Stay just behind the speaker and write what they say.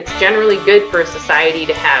It's generally good for a society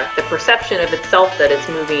to have the perception of itself that it's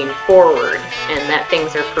moving forward and that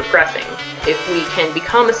things are progressing. If we can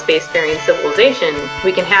become a spacefaring civilization,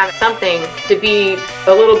 we can have something to be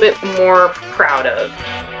a little bit more proud of.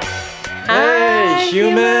 Hey,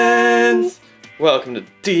 humans! Welcome to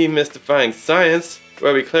Demystifying Science,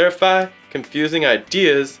 where we clarify confusing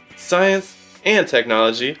ideas, science, and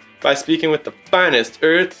technology by speaking with the finest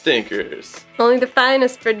Earth thinkers. Only the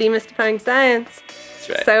finest for demystifying science.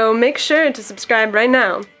 That's right. So make sure to subscribe right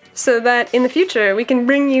now, so that in the future we can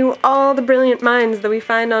bring you all the brilliant minds that we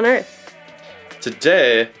find on Earth.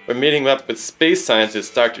 Today, we're meeting up with space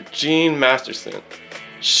scientist Dr. Jean Masterson.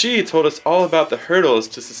 She told us all about the hurdles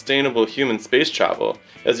to sustainable human space travel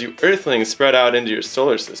as you Earthlings spread out into your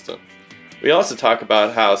solar system. We also talk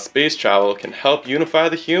about how space travel can help unify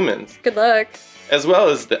the humans, Good luck. as well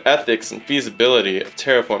as the ethics and feasibility of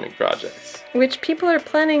terraforming projects. Which people are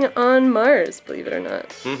planning on Mars, believe it or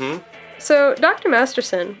not. So Dr.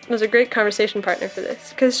 Masterson was a great conversation partner for this,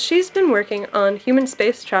 because she's been working on human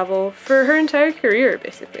space travel for her entire career,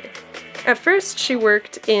 basically. At first, she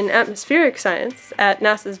worked in atmospheric science at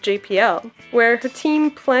NASA's JPL, where her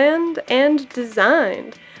team planned and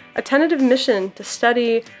designed a tentative mission to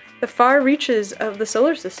study the far reaches of the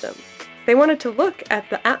solar system. They wanted to look at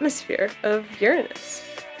the atmosphere of Uranus.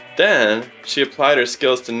 Then, she applied her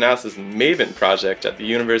skills to NASA's MAVEN project at the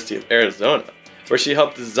University of Arizona, where she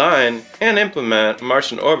helped design and implement a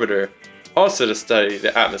Martian orbiter, also to study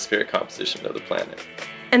the atmospheric composition of the planet.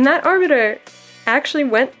 And that orbiter actually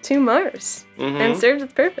went to Mars and served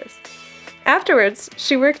its purpose. Afterwards,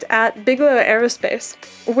 she worked at Bigelow Aerospace,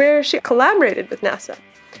 where she collaborated with NASA.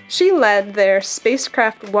 She led their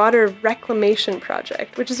spacecraft water reclamation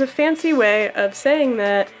project, which is a fancy way of saying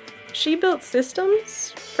that she built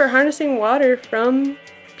systems for harnessing water from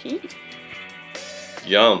pee.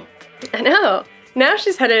 Yum. I know. Now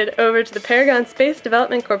she's headed over to the Paragon Space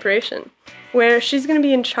Development Corporation, where she's going to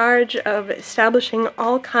be in charge of establishing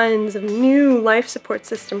all kinds of new life support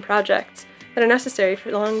system projects that are necessary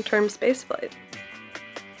for long-term spaceflight.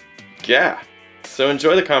 Yeah. So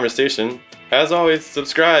enjoy the conversation. As always,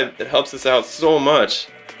 subscribe. It helps us out so much.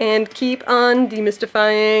 And keep on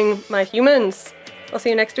demystifying my humans. I'll see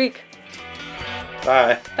you next week.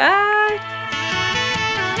 Bye. Bye!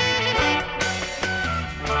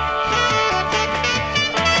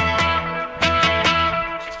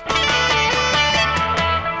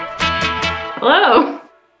 Hello.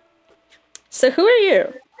 So who are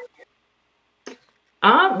you?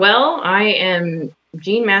 Well, I am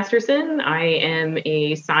Jean Masterson. I am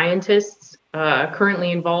a scientist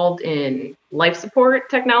currently involved in life support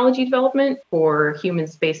technology development for human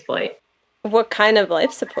spaceflight. What kind of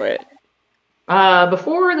life support?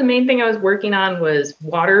 Before, the main thing I was working on was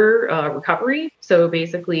water recovery. So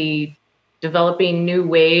basically developing new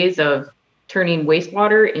ways of turning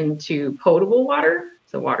wastewater into potable water,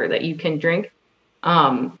 so water that you can drink.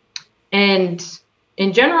 And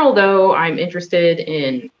in general, though, I'm interested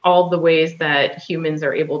in all the ways that humans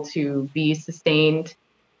are able to be sustained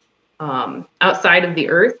outside of the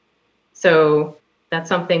Earth. So that's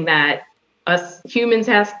something that us humans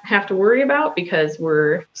have to worry about, because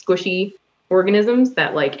we're squishy organisms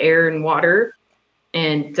that like air and water.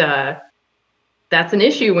 And that's an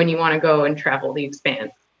issue when you want to go and travel the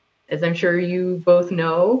expanse, as I'm sure you both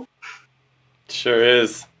know. Sure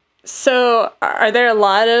is. So, are there a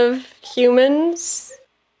lot of humans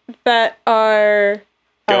that are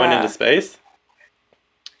Going into space?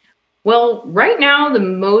 Well, right now, the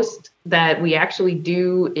most that we actually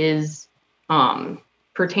do is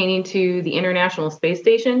pertaining to the International Space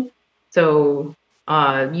Station. So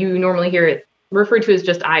you normally hear it referred to as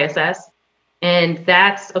just ISS. And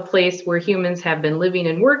that's a place where humans have been living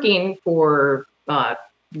and working for,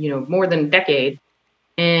 more than a decade.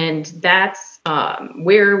 And that's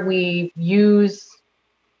where we use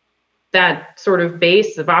that sort of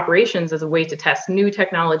base of operations as a way to test new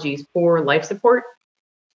technologies for life support.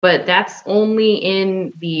 But that's only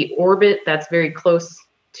in the orbit that's very close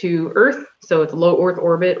to Earth. So it's low Earth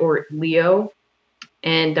orbit, or LEO.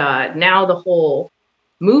 And now the whole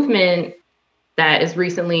movement that is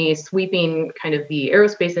recently sweeping kind of the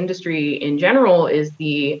aerospace industry in general is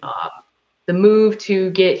the move to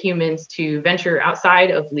get humans to venture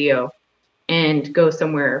outside of LEO and go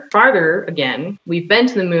somewhere farther again. We've been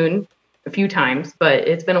to the moon a few times, but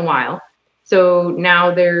it's been a while. So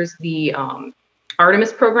now there's the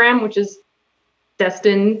Artemis program, which is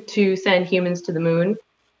destined to send humans to the moon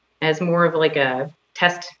as more of like a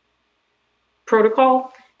test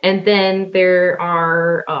protocol. And then there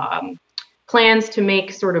are plans to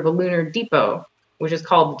make sort of a lunar depot, which is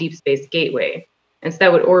called the Deep Space Gateway. And so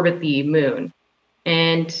that would orbit the moon.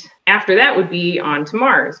 And after that would be on to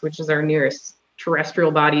Mars, which is our nearest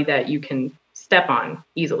terrestrial body that you can step on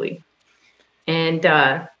easily. And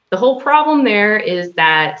the whole problem there is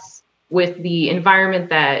that with the environment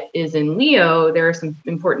that is in Leo, there are some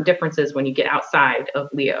important differences when you get outside of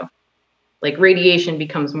Leo. Like radiation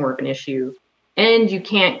becomes more of an issue, and you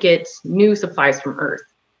can't get new supplies from Earth.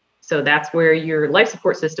 So that's where your life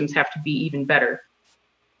support systems have to be even better.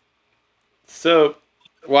 So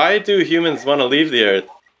why do humans want to leave the Earth?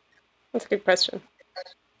 That's a good question.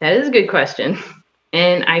 That is a good question.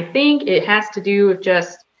 And I think it has to do with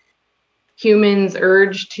just humans'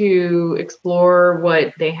 urge to explore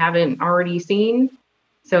what they haven't already seen.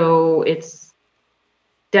 So it's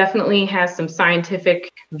definitely has some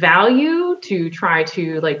scientific value to try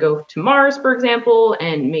to like go to Mars, for example,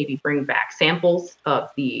 and maybe bring back samples of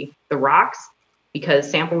the rocks, because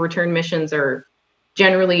sample return missions are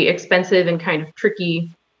generally expensive and kind of tricky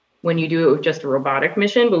when you do it with just a robotic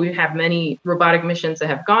mission. But we have many robotic missions that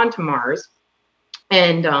have gone to Mars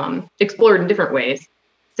and explored in different ways,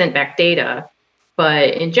 sent back data.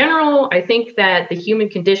 But in general, I think that the human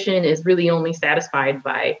condition is really only satisfied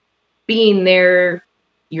by being there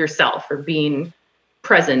yourself or being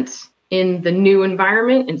present in the new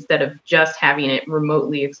environment instead of just having it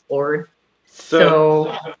remotely explored.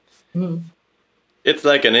 So it's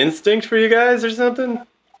like an instinct for you guys or something?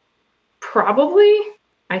 Probably.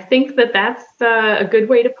 I think that that's a good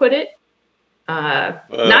way to put it.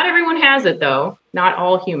 Not everyone has it, though. Not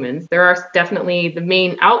all humans. There are definitely the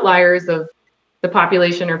main outliers of the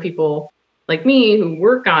population are people like me who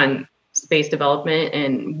work on space development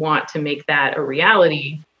and want to make that a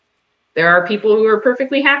reality. There are people who are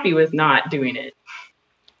perfectly happy with not doing it.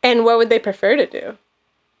 And what would they prefer to do?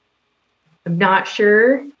 I'm not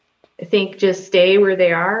sure. I think just stay where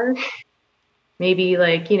they are. Maybe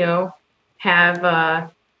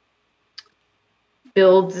have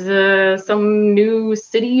build some new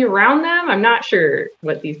city around them. I'm not sure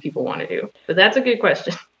what these people want to do, but that's a good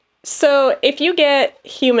question. So if you get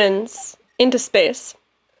humans into space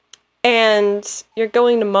and you're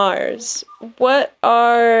going to Mars, what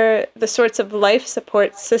are the sorts of life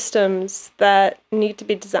support systems that need to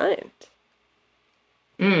be designed?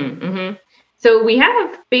 So we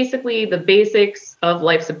have basically the basics of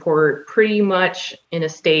life support pretty much in a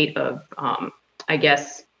state of,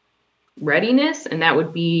 readiness. And that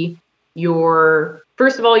would be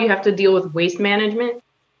first of all, you have to deal with waste management.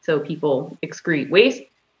 So people excrete waste,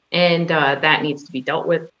 and that needs to be dealt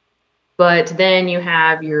with. But then you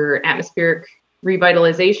have your atmospheric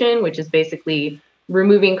revitalization, which is basically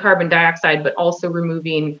removing carbon dioxide, but also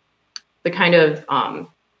removing the kind of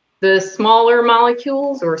the smaller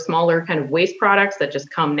molecules or smaller kind of waste products that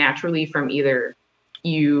just come naturally from either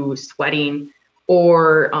you sweating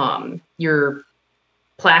or your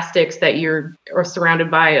plastics that you're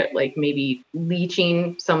surrounded by, like maybe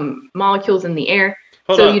leaching some molecules in the air.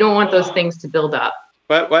 Hold on. You don't want those things to build up.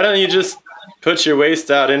 Why don't you just put your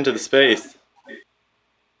waste out into the space?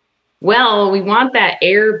 Well, we want that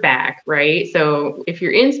air back, right? So if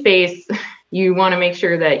you're in space, you want to make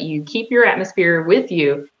sure that you keep your atmosphere with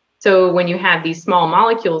you. So when you have these small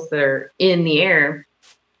molecules that are in the air,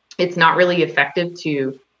 it's not really effective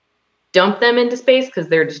to dump them into space because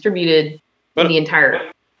they're distributed in the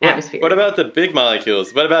entire atmosphere. What about the big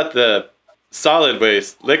molecules? What about the solid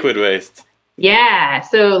waste, liquid waste? Yeah,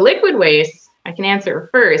 so liquid waste, I can answer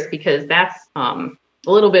first because that's a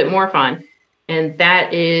little bit more fun. And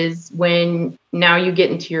that is when now you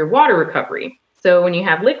get into your water recovery. So when you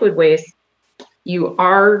have liquid waste, you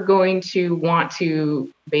are going to want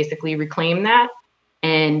to basically reclaim that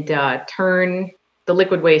and turn the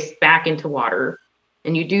liquid waste back into water.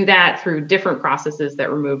 And you do that through different processes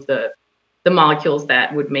that remove the molecules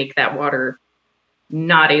that would make that water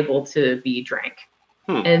not able to be drank.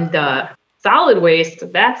 And solid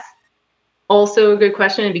waste, that's also a good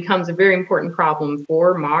question. It becomes a very important problem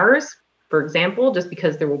for Mars, for example, just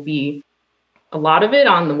because there will be a lot of it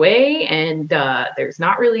on the way, and there's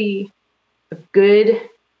not really a good,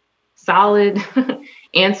 solid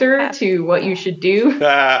answer to what you should do.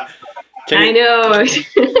 I know.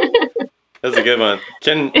 That's a good one.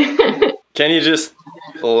 Can you just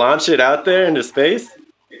launch it out there into space?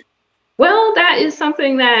 Well, that is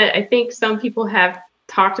something that I think some people have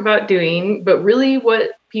talked about doing, but really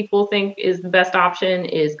what people think is the best option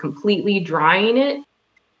is completely drying it,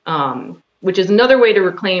 which is another way to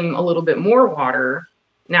reclaim a little bit more water.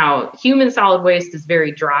 Now, human solid waste is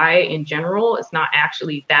very dry in general. It's not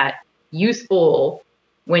actually that useful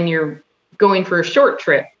when you're going for a short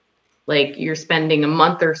trip, like you're spending a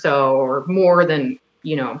month or so or more than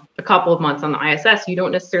a couple of months on the ISS, you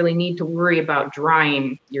don't necessarily need to worry about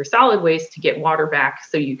drying your solid waste to get water back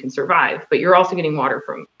so you can survive. But you're also getting water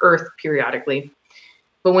from Earth periodically.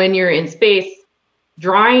 But when you're in space,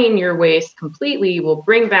 drying your waste completely will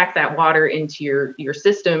bring back that water into your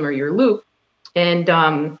system or your loop.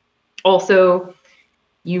 And also,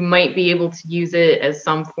 you might be able to use it as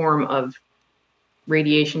some form of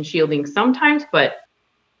radiation shielding sometimes, but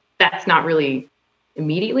that's not really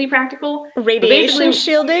immediately practical. Radiation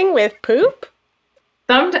shielding with poop?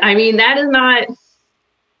 That is not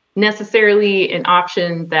necessarily an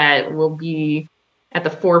option that will be at the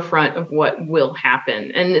forefront of what will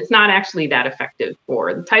happen. And it's not actually that effective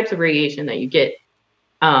for the types of radiation that you get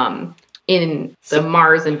in the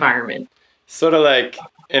Mars environment. Sort of like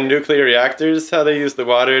in nuclear reactors, how they use the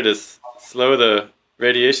water to slow the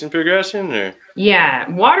radiation progression? Or? Yeah,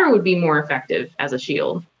 water would be more effective as a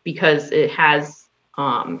shield because it has,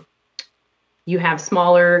 you have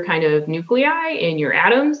smaller kind of nuclei in your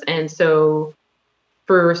atoms. And so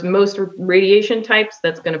for most radiation types,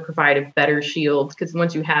 that's going to provide a better shield because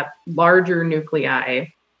once you have larger nuclei,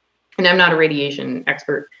 and I'm not a radiation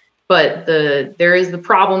expert, but there is the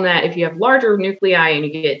problem that if you have larger nuclei and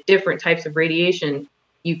you get different types of radiation,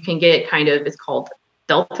 you can get it's called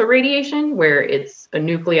delta radiation, where it's a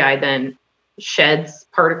nuclei then sheds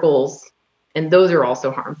particles, and those are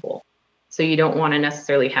also harmful. So you don't want to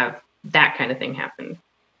necessarily have that kind of thing happen.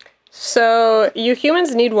 So you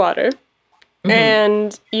humans need water,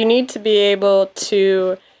 and you need to be able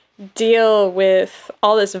to deal with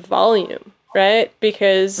all this volume, right?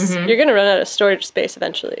 Because you're going to run out of storage space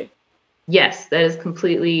eventually. Yes, that is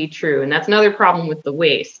completely true. And that's another problem with the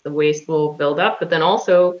waste. The waste will build up, but then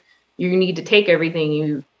also you need to take everything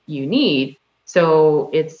you need. So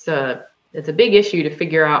it's a big issue to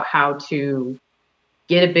figure out how to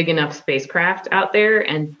get a big enough spacecraft out there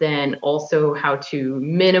and then also how to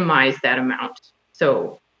minimize that amount.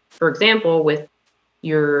 So for example,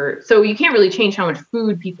 so you can't really change how much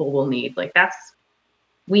food people will need.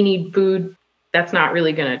 We need food. That's not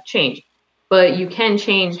really going to change. But you can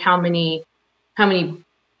change how many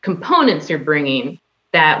components you're bringing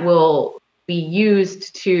that will be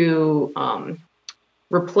used to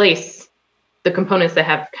replace the components that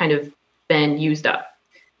have kind of been used up.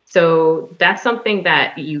 So that's something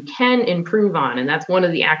that you can improve on, and that's one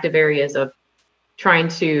of the active areas of trying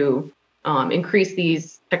to increase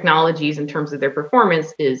these technologies in terms of their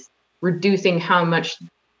performance is reducing how much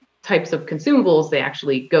types of consumables they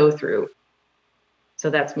actually go through. So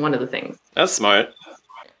that's one of the things. That's smart.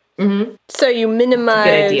 So you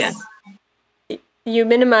minimize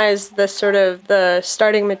the sort of the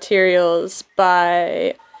starting materials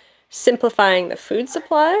by simplifying the food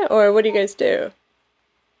supply, or what do you guys do?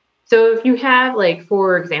 So if you have,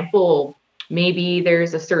 for example, maybe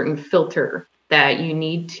there's a certain filter that you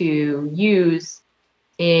need to use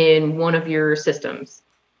in one of your systems.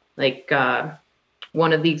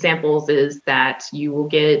 One of the examples is that you will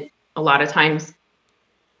get a lot of times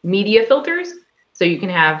media filters. So you can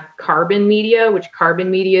have carbon media, which carbon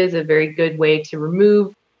media is a very good way to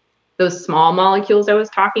remove those small molecules I was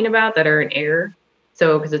talking about that are in air.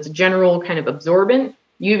 So because it's a general kind of absorbent,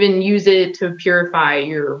 you even use it to purify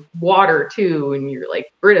your water too, and your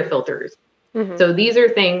Brita filters. So these are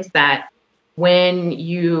things that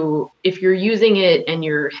if you're using it and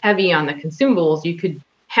you're heavy on the consumables, you could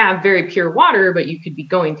have very pure water, but you could be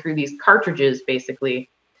going through these cartridges basically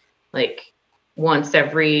once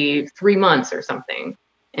every 3 months or something.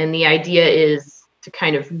 And the idea is to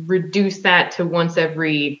kind of reduce that to once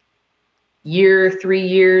every year, 3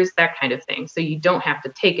 years, that kind of thing. So you don't have to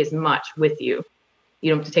take as much with you. You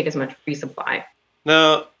don't have to take as much resupply.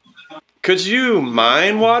 Now, could you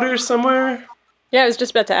mine water somewhere? Yeah, I was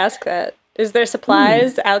just about to ask that. Is there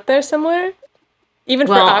supplies out there somewhere? Even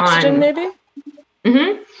for oxygen, maybe?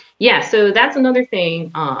 Yeah, so that's another thing.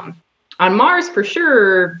 On Mars, for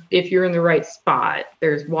sure, if you're in the right spot,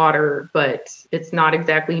 there's water, but it's not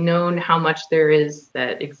exactly known how much there is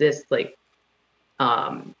that exists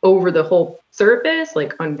over the whole surface,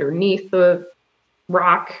 underneath the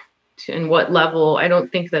rock, and what level. I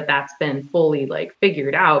don't think that that's been fully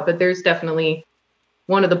figured out, but there's definitely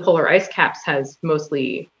one of the polar ice caps has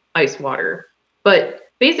mostly ice water. But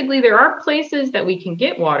basically there are places that we can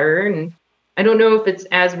get water, and I don't know if it's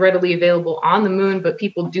as readily available on the moon, but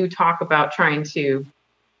people do talk about trying to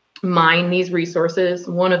mine these resources.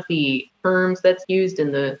 One of the terms that's used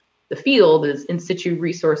in the field is in situ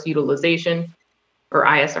resource utilization, or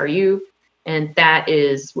ISRU, and that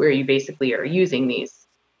is where you basically are using these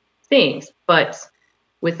things. But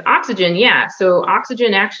With oxygen, yeah. So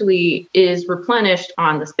oxygen actually is replenished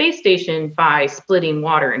on the space station by splitting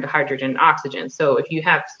water into hydrogen and oxygen. So if you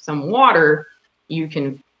have some water, you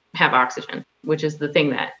can have oxygen, which is the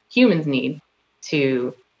thing that humans need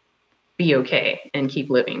to be okay and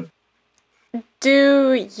keep living.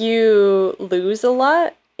 Do you lose a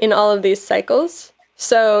lot in all of these cycles?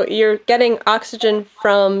 So you're getting oxygen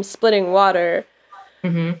from splitting water.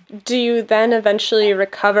 Mm-hmm. Do you then eventually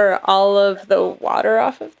recover all of the water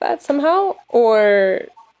off of that somehow? Or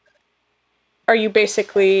are you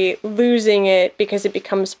basically losing it because it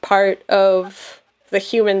becomes part of the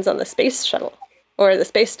humans on the space shuttle or the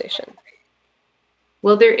space station?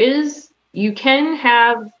 Well, you can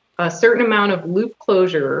have a certain amount of loop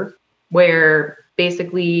closure where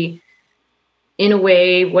basically, in a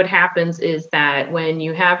way, what happens is that when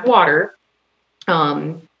you have water,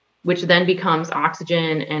 which then becomes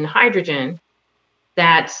oxygen and hydrogen,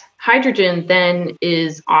 that hydrogen then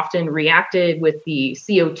is often reacted with the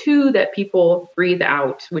CO2 that people breathe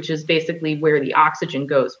out, which is basically where the oxygen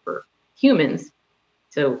goes for humans.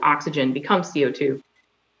 So oxygen becomes CO2.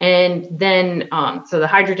 And then, so the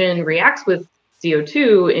hydrogen reacts with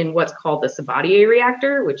CO2 in what's called the Sabatier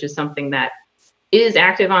reactor, which is something that is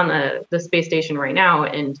active on the space station right now.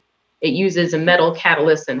 And it uses a metal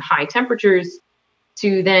catalyst and high temperatures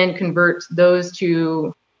to then convert those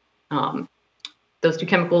two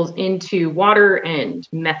chemicals into water and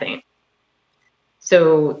methane.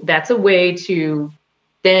 So that's a way to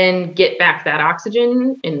then get back that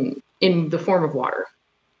oxygen in the form of water.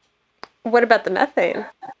 What about the methane?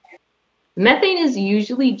 Methane is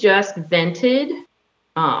usually just vented.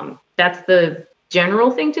 That's the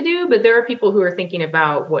general thing to do, but there are people who are thinking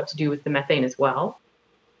about what to do with the methane as well.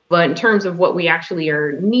 But in terms of what we actually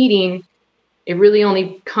are needing, it really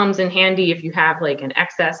only comes in handy if you have like an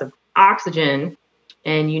excess of oxygen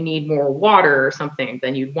and you need more water or something,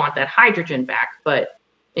 then you'd want that hydrogen back. But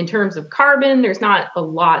in terms of carbon, there's not a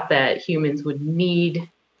lot that humans would need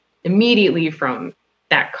immediately from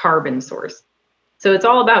that carbon source. So it's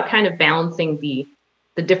all about kind of balancing the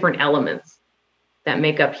different elements that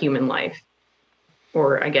make up human life,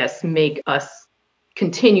 or I guess make us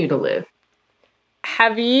continue to live.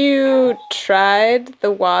 Have you tried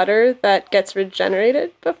the water that gets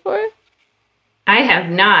regenerated before? I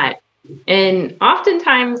have not. And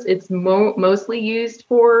oftentimes it's mostly used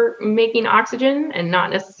for making oxygen and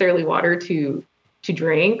not necessarily water to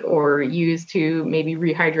drink or use to maybe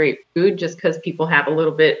rehydrate food, just because people have a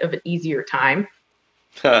little bit of an easier time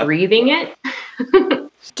breathing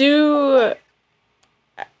it. Do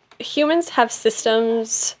humans have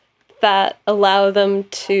systems that allow them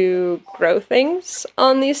to grow things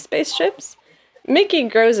on these spaceships? Mickey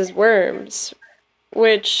grows his worms,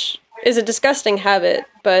 which is a disgusting habit,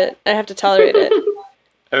 but I have to tolerate it.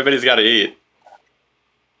 Everybody's got to eat.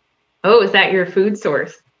 Oh, is that your food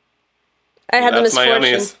source? I had the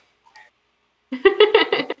misfortune.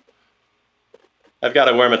 I've got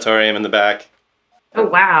a wormatorium in the back. Oh,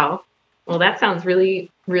 wow. Well, that sounds really,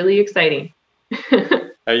 really exciting.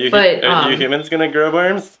 Are you humans going to grow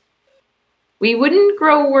worms? We wouldn't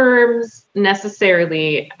grow worms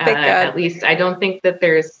necessarily. At least I don't think that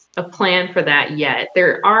there's a plan for that yet.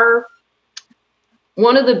 There are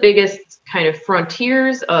one of the biggest kind of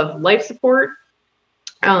frontiers of life support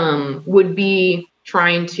would be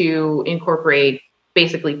trying to incorporate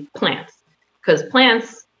basically plants, because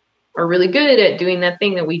plants are really good at doing that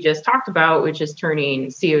thing that we just talked about, which is turning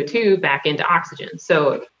CO2 back into oxygen.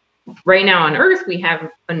 So right now on Earth, we have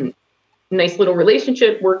a nice little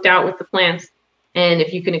relationship worked out with the plants. And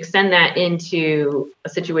if you can extend that into a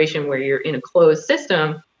situation where you're in a closed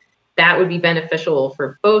system, that would be beneficial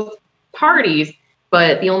for both parties.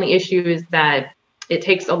 But the only issue is that it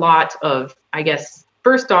takes a lot of, I guess,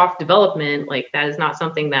 first off, development. Like, that is not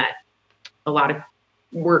something that a lot of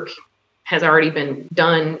work has already been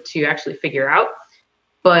done to actually figure out.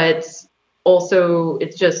 But also,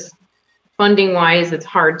 it's just funding wise, it's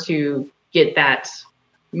hard to get that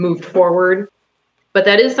moved forward. But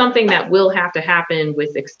that is something that will have to happen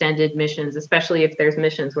with extended missions, especially if there's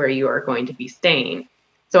missions where you are going to be staying.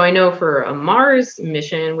 So I know for a Mars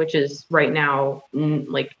mission, which is right now,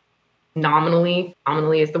 like nominally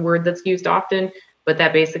is the word that's used often, but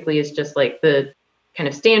that basically is just like the kind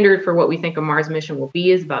of standard for what we think a Mars mission will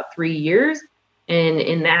be is about 3 years. And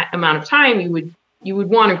in that amount of time, you would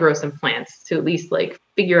want to grow some plants to at least like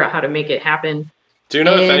figure out how to make it happen. Do you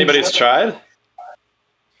know if anybody's tried?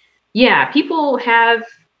 Yeah, people have,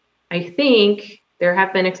 I think there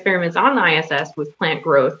have been experiments on the ISS with plant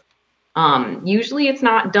growth. Usually it's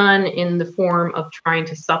not done in the form of trying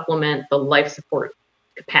to supplement the life support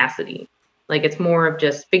capacity. Like, it's more of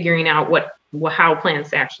just figuring out what how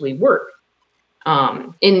plants actually work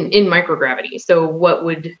in microgravity. So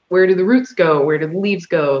where do the roots go? Where do the leaves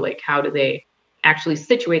go? Like, how do they actually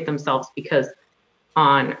situate themselves? Because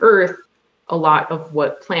on Earth, a lot of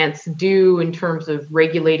what plants do in terms of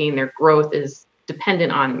regulating their growth is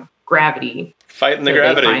dependent on gravity. Fighting the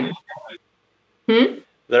gravity.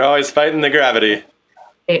 They're always fighting the gravity.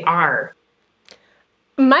 They are.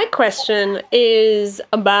 My question is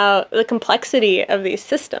about the complexity of these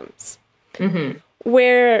systems.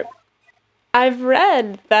 Where I've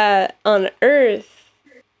read that on Earth,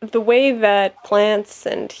 the way that plants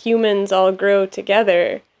and humans all grow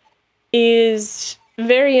together is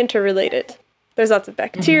very interrelated. There's lots of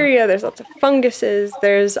bacteria, there's lots of funguses,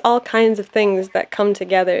 there's all kinds of things that come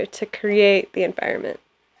together to create the environment.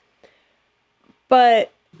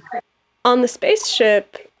 But on the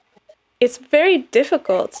spaceship, it's very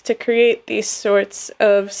difficult to create these sorts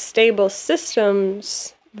of stable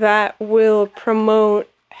systems that will promote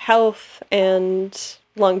health and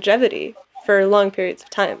longevity for long periods of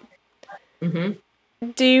time.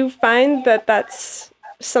 Do you find that that's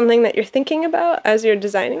something that you're thinking about as you're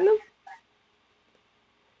designing them?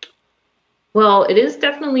 Well, it is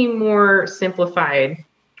definitely more simplified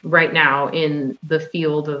right now in the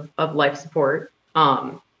field of life support.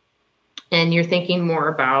 And you're thinking more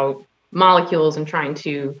about molecules and trying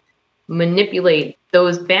to manipulate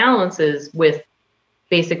those balances with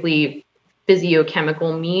basically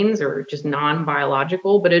physiochemical means or just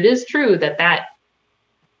non-biological. But it is true that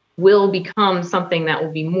will become something that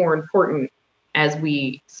will be more important as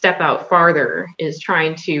we step out farther, is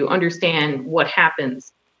trying to understand what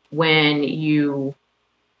happens when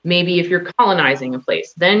maybe if you're colonizing a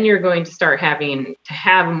place, then you're going to start having to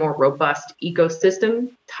have a more robust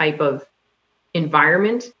ecosystem type of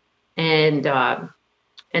environment. And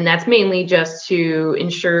that's mainly just to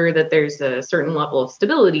ensure that there's a certain level of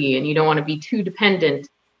stability, and you don't want to be too dependent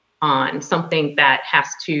on something that has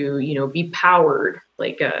to, be powered,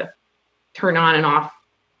 like turn on and off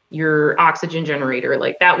your oxygen generator.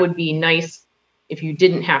 Like, that would be nice if you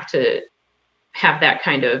didn't have to have that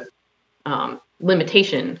kind of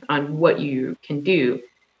limitation on what you can do.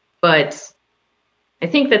 But I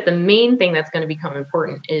think that the main thing that's going to become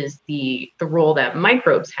important is the role that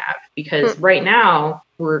microbes have, because right now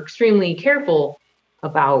we're extremely careful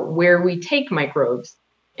about where we take microbes.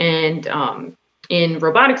 And in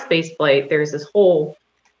robotic spaceflight, there's this whole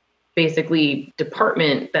basically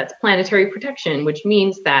department that's planetary protection, which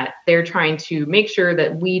means that they're trying to make sure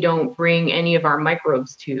that we don't bring any of our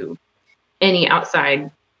microbes to any outside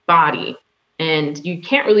body. And you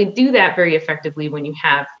can't really do that very effectively when you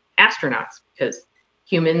have astronauts, because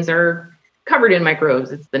humans are covered in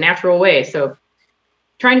microbes. It's the natural way. So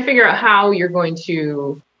trying to figure out how you're going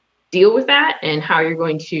to deal with that and how you're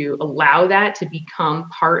going to allow that to become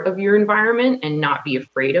part of your environment and not be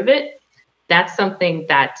afraid of it, that's something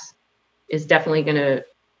that is definitely going to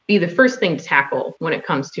be the first thing to tackle when it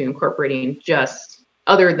comes to incorporating just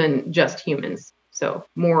other than just humans. So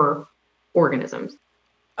more organisms.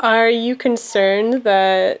 Are you concerned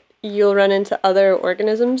that you'll run into other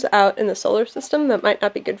organisms out in the solar system that might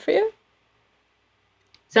not be good for you?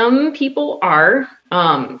 Some people are.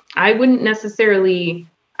 I wouldn't necessarily,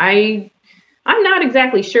 I'm not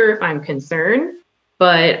exactly sure if I'm concerned,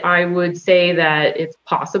 but I would say that it's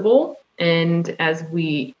possible. And as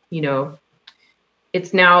we,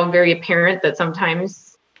 it's now very apparent that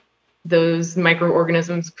sometimes those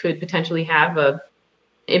microorganisms could potentially have an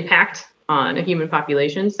impact on a human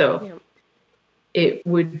population. So it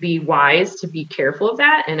would be wise to be careful of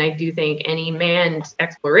that. And I do think any manned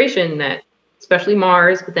exploration, that especially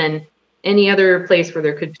Mars, but then any other place where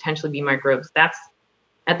there could potentially be microbes, that's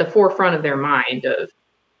at the forefront of their mind, of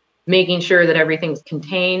making sure that everything's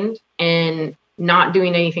contained and not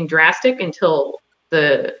doing anything drastic until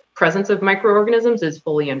the presence of microorganisms is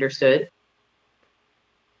fully understood.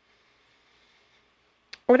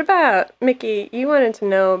 What about, Mickey, you wanted to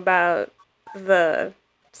know about the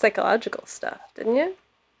psychological stuff, didn't you?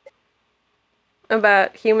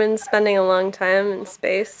 About humans spending a long time in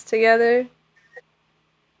space together?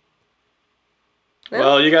 No?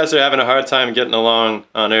 Well, you guys are having a hard time getting along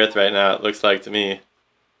on Earth right now, it looks like to me.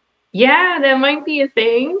 Yeah, that might be a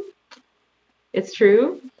thing. It's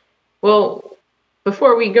true. Well,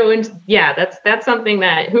 before we go into, that's something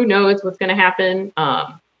that who knows what's going to happen.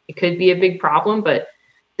 It could be a big problem, but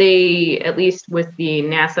they, at least with the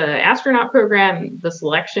NASA astronaut program, the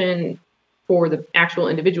selection for the actual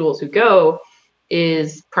individuals who go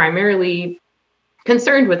is primarily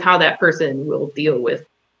concerned with how that person will deal with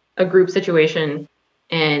a group situation.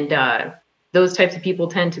 And those types of people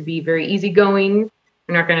tend to be very easygoing.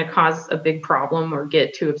 They're not going to cause a big problem or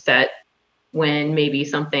get too upset. when maybe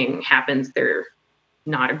something happens they're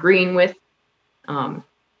not agreeing with.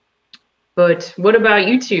 But what about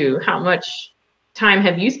you two? How much time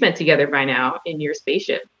have you spent together by now in your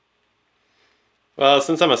spaceship? Well,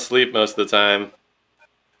 since I'm asleep most of the time,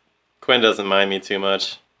 Quinn doesn't mind me too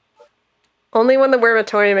much. Only when the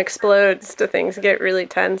wormatorium explodes do things get really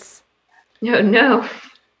tense. No.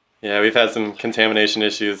 Yeah, we've had some contamination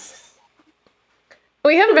issues.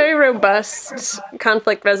 We have very robust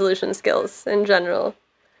conflict resolution skills in general.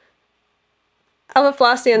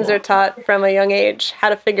 Alphaflosians are taught from a young age how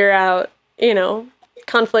to figure out,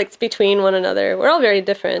 conflicts between one another. We're all very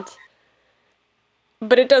different.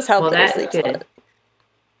 But it does help that we sleep good.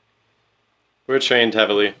 We're trained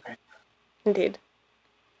heavily. Indeed.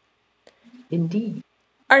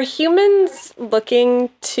 Are humans looking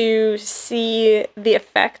to see the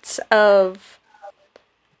effects of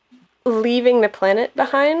leaving the planet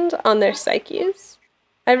behind on their psyches?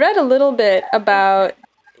 I read a little bit about,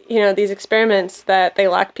 these experiments that they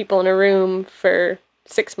lock people in a room for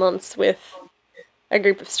 6 months with a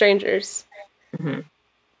group of strangers. Mm-hmm.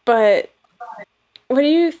 But what do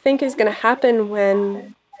you think is going to happen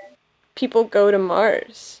when people go to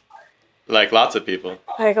Mars? Like lots of people.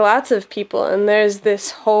 And there's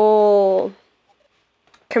this whole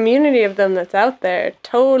community of them that's out there,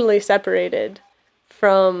 totally separated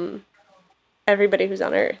from everybody who's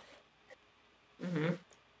on Earth. Mm-hmm.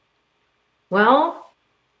 Well,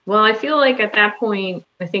 I feel like at that point,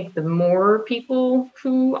 I think the more people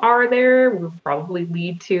who are there will probably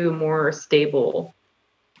lead to a more stable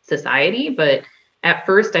society. But at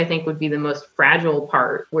first, I think would be the most fragile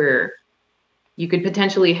part, where you could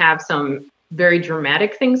potentially have some very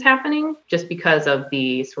dramatic things happening just because of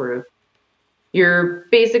the sort of, you're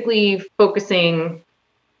basically focusing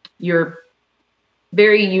your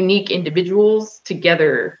very unique individuals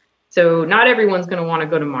together. So not everyone's going to want to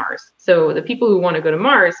go to Mars. So the people who want to go to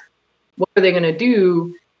Mars, what are they going to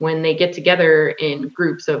do when they get together in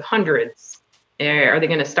groups of hundreds? Are they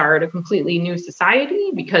going to start a completely new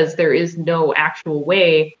society? Because there is no actual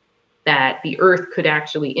way that the Earth could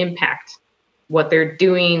actually impact what they're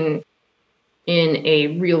doing in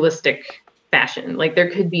a realistic fashion. Like, there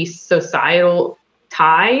could be societal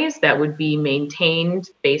ties that would be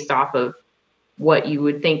maintained based off of what you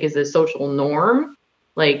would think is a social norm.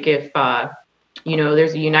 Like if,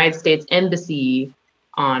 there's a United States embassy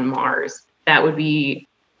on Mars, that would be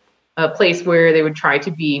a place where they would try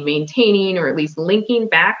to be maintaining or at least linking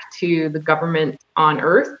back to the government on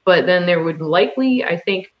Earth. But then there would likely, I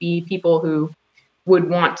think, be people who would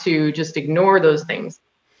want to just ignore those things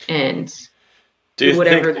and do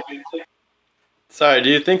whatever. Do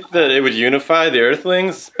you think that it would unify the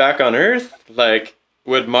Earthlings back on Earth? Like,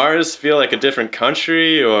 would Mars feel like a different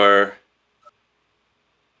country, or?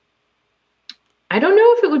 I don't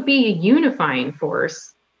know if it would be a unifying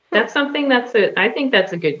force. That's something I think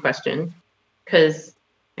that's a good question. Because,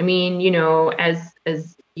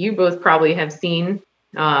 as you both probably have seen,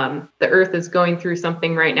 the Earth is going through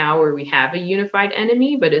something right now where we have a unified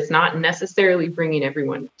enemy, but it's not necessarily bringing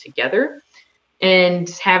everyone together. And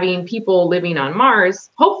having people living on Mars,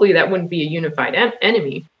 hopefully that wouldn't be a unified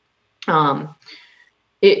enemy.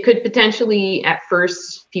 It could potentially, at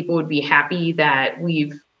first, people would be happy that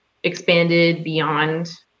we've expanded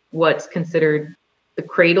beyond what's considered the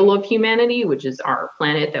cradle of humanity, which is our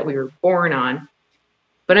planet that we were born on.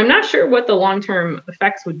 But I'm not sure what the long-term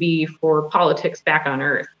effects would be for politics back on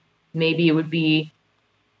Earth. Maybe it would be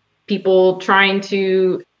people trying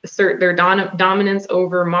to assert their dominance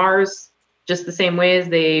over Mars just the same way as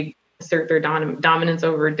they assert their dominance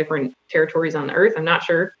over different territories on the Earth. I'm not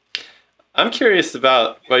sure. I'm curious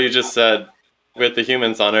about what you just said with the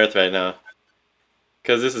humans on Earth right now,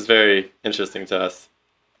 because this is very interesting to us,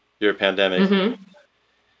 your pandemic. Mm-hmm.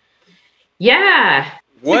 Yeah.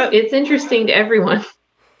 What? It's interesting to everyone.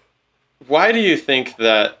 Why do you think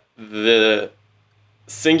that the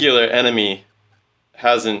singular enemy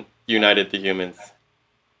hasn't united the humans?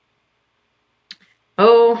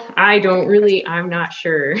 Oh, I'm not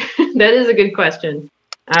sure. That is a good question.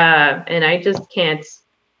 And I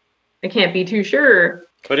can't be too sure.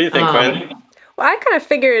 What do you think, Quinn? Well, I kind of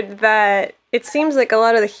figured that it seems like a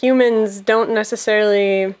lot of the humans don't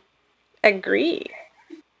necessarily agree.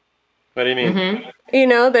 What do you mean?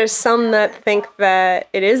 Mm-hmm. There's some that think that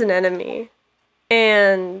it is an enemy.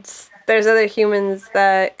 And there's other humans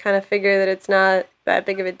that kind of figure that it's not that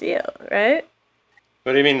big of a deal, right?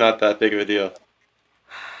 What do you mean not that big of a deal?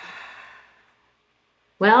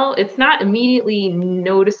 Well, it's not immediately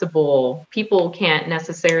noticeable. People can't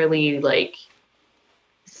necessarily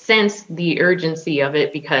sense the urgency of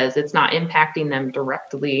it because it's not impacting them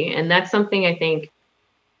directly. And that's something I think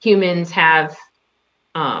humans have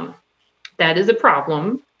that is a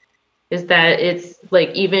problem, is that it's like,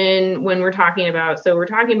 even when we're talking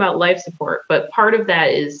about life support, but part of that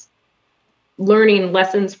is learning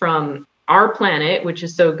lessons from our planet, which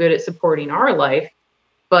is so good at supporting our life.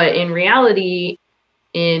 But in reality,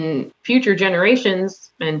 in future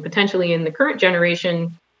generations and potentially in the current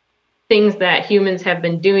generation, things that humans have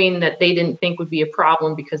been doing that they didn't think would be a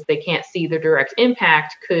problem because they can't see the direct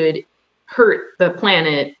impact could hurt the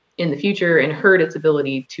planet in the future and hurt its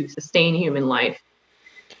ability to sustain human life.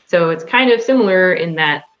 So it's kind of similar in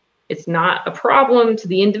that it's not a problem to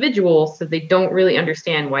the individual, so they don't really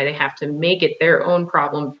understand why they have to make it their own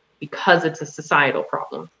problem because it's a societal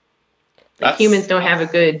problem. Like, humans don't have a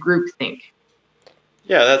good group think.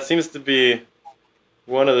 Yeah, that seems to be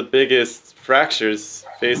one of the biggest fractures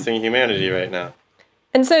facing humanity right now.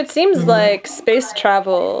 And so it seems like space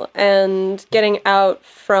travel and getting out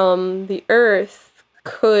from the Earth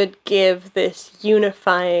could give this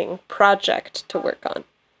unifying project to work on.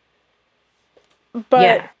 But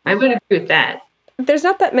yeah, I would agree with that. There's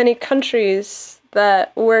not that many countries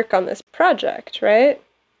that work on this project, right?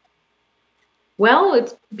 Well,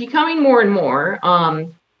 it's becoming more and more.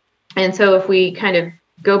 And so if we kind of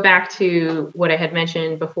go back to what I had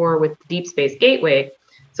mentioned before with the Deep Space Gateway,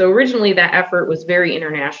 so originally that effort was very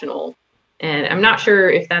international. And I'm not sure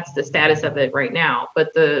if that's the status of it right now,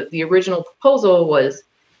 but the original proposal was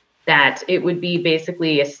that it would be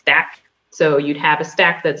basically a stack. So you'd have a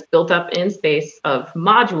stack that's built up in space of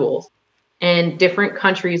modules, and different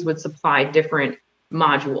countries would supply different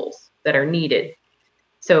modules that are needed.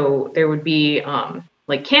 So there would be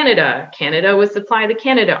like Canada would supply the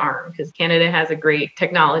Canadarm, because Canada has a great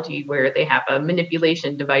technology where they have a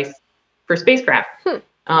manipulation device for spacecraft.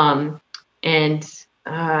 And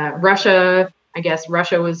Russia, I guess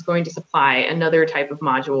Russia was going to supply another type of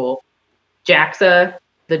module. JAXA,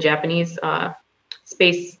 the Japanese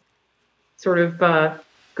space sort of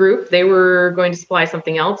group, they were going to supply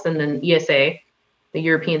something else. And then ESA, the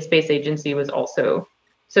European Space Agency, was also.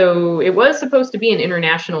 So it was supposed to be an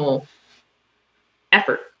international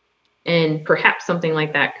effort. And perhaps something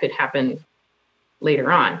like that could happen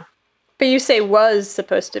later on. But you say was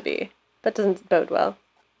supposed to be. That doesn't bode well.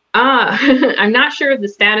 I'm not sure of the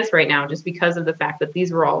status right now, just because of the fact that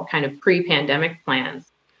these were all kind of pre-pandemic plans.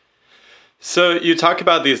 So you talk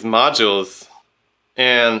about these modules,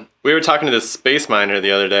 and we were talking to this space miner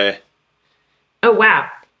the other day. Oh, wow.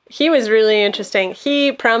 He was really interesting.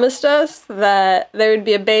 He promised us that there would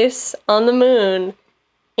be a base on the moon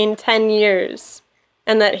in 10 years,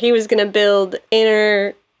 and that he was going to build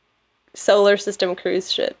inner solar system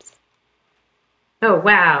cruise ships. Oh,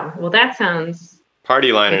 wow. Well, that sounds...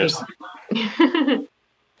 Party liners.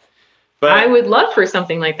 But I would love for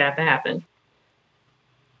something like that to happen.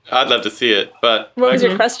 I'd love to see it, but... What was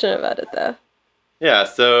your question about it, though? Yeah,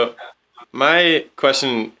 so my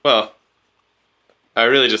question, well, I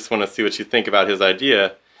really just want to see what you think about his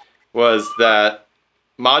idea, was that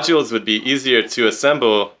modules would be easier to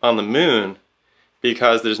assemble on the moon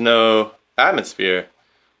because there's no atmosphere.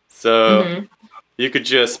 So you could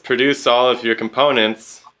just produce all of your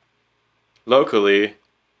components locally,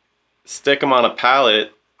 stick them on a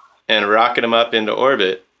pallet, and rocket them up into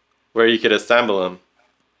orbit where you could assemble them.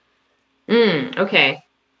 Okay.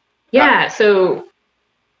 Yeah, so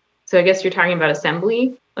I guess you're talking about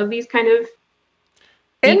assembly of these kind of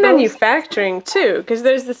and depots? Manufacturing, too, because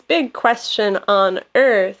there's this big question on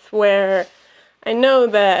Earth where I know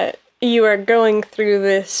that you are going through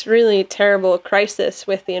this really terrible crisis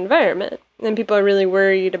with the environment, and people are really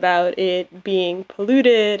worried about it being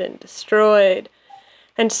polluted and destroyed.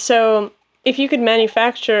 And so if you could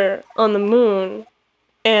manufacture on the moon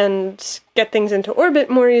and get things into orbit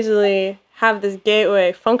more easily, have this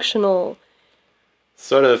gateway functional.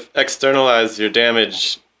 Sort of externalize your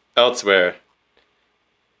damage elsewhere.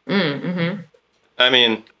 I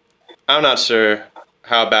mean, I'm not sure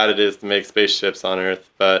how bad it is to make spaceships on Earth,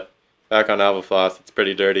 but back on Alpha Floss, it's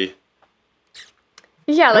pretty dirty.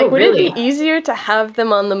 Yeah, like, would really? it be easier to have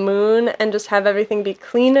them on the moon and just have everything be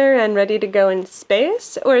cleaner and ready to go in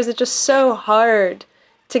space? Or is it just so hard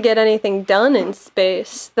to get anything done in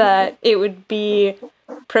space that it would be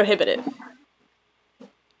prohibitive?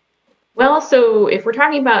 Well, so if we're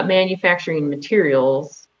talking about manufacturing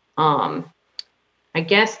materials, I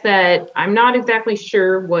guess that I'm not exactly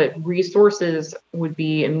sure what resources would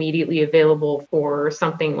be immediately available for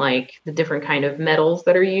something like the different kind of metals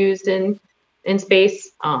that are used in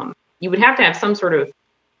space. You would have to have some sort of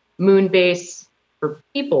moon base for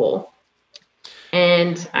people.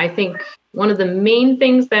 And I think one of the main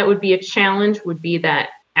things that would be a challenge would be that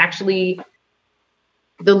actually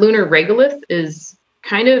the lunar regolith is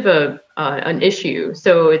kind of an issue.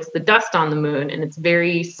 So it's the dust on the moon, and it's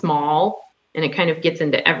very small, and it kind of gets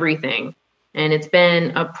into everything. And it's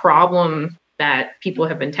been a problem that people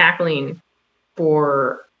have been tackling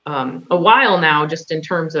for a while now, just in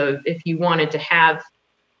terms of if you wanted to have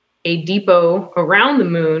a depot around the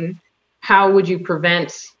moon, how would you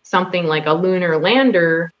prevent something like a lunar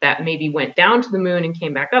lander that maybe went down to the moon and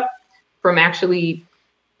came back up from actually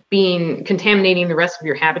contaminating the rest of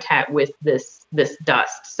your habitat with this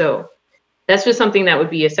dust? So that's just something that would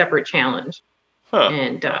be a separate challenge. Huh.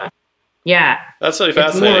 And yeah, that's really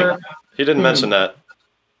fascinating. He didn't mention that.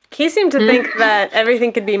 He seemed to think that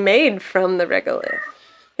everything could be made from the regolith.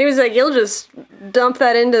 He was like, you'll just dump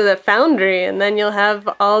that into the foundry and then you'll have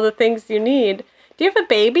all the things you need. Do you have a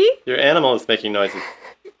baby? Your animal is making noises.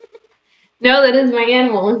 No, that is my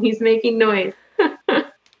animal. He's making noise.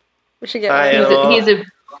 We should get Hi, he's a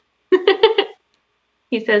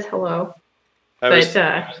he says hello. I wish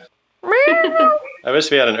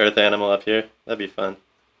we had an earth animal up here. That'd be fun.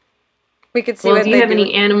 We could see well, what do you have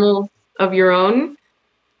any animals of your own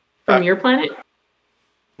from your planet?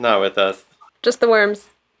 Not with us. Just the worms.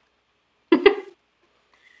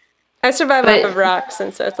 I survive off of rocks,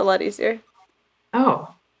 and so it's a lot easier.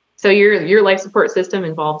 Oh, so your life support system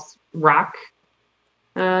involves rock,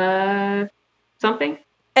 something?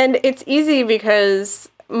 And it's easy because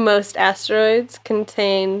most asteroids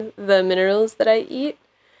contain the minerals that I eat.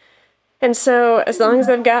 And so as long as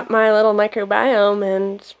I've got my little microbiome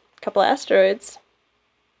and a couple asteroids,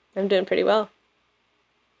 I'm doing pretty well.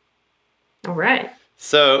 All right.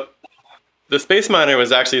 So the space miner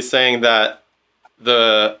was actually saying that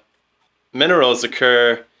the minerals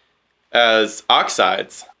occur as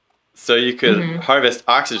oxides. So you could harvest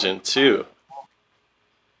oxygen too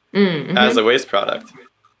as a waste product.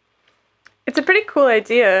 It's a pretty cool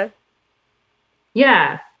idea.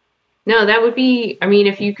 Yeah. No, that would be, I mean,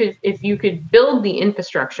 if you could build the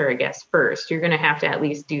infrastructure, I guess, first, you're going to have to at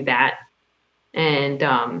least do that. And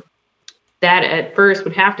that at first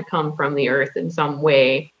would have to come from the earth in some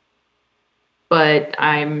way. But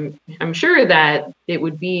I'm sure that it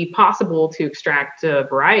would be possible to extract a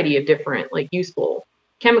variety of different, like, useful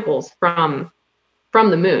chemicals from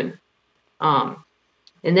the moon.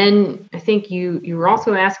 And then I think you were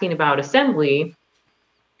also asking about assembly.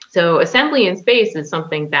 So assembly in space is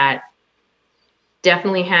something that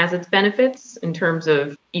definitely has its benefits in terms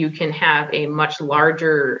of you can have a much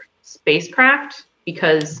larger spacecraft,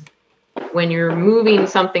 because when you're moving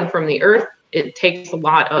something from the Earth, it takes a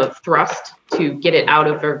lot of thrust to get it out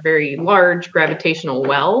of a very large gravitational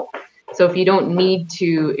well. So if you don't need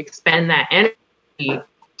to expend that energy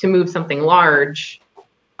to move something large,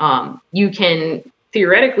 you can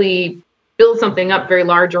theoretically build something up very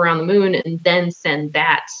large around the moon and then send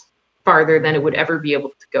that farther than it would ever be able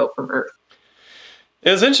to go from Earth. It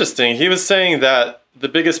was interesting. He was saying that the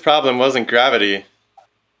biggest problem wasn't gravity,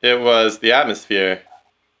 it was the atmosphere.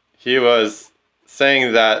 He was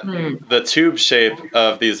saying that the tube shape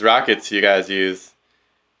of these rockets you guys use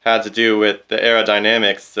had to do with the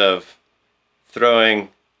aerodynamics of throwing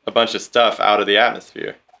a bunch of stuff out of the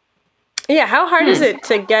atmosphere. Yeah, how hard is it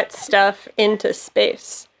to get stuff into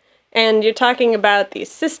space? And you're talking about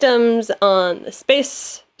these systems on the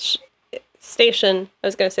space station. I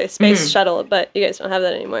was going to say space shuttle, but you guys don't have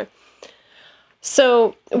that anymore.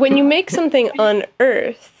 So when you make something on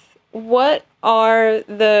Earth, what are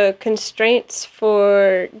the constraints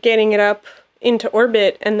for getting it up into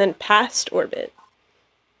orbit and then past orbit?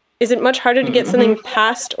 Is it much harder to get something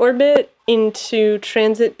past orbit into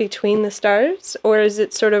transit between the stars? Or is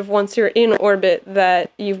it sort of once you're in orbit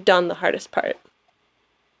that you've done the hardest part?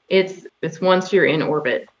 It's once you're in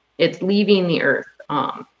orbit. It's leaving the Earth.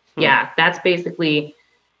 Yeah, that's basically,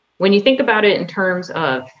 when you think about it in terms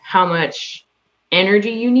of how much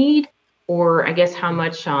energy you need, or I guess how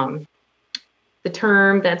much, the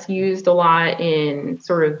term that's used a lot in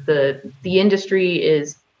sort of the industry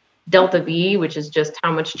is delta V, which is just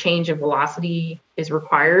how much change of velocity is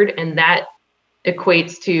required. And that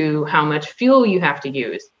equates to how much fuel you have to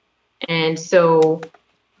use. And so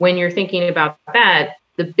when you're thinking about that,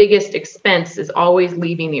 the biggest expense is always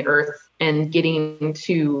leaving the Earth and getting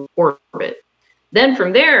to orbit. Then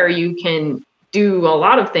from there, you can do a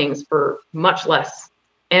lot of things for much less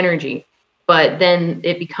energy. But then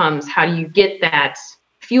it becomes, how do you get that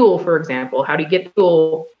fuel, for example? How do you get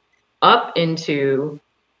fuel up into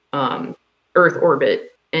Earth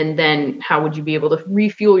orbit? And then how would you be able to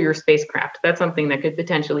refuel your spacecraft? That's something that could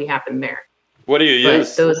potentially happen there. What do you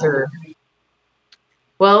use? Those are,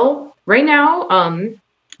 well, right now,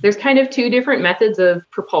 there's kind of two different methods of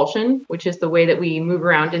propulsion, which is the way that we move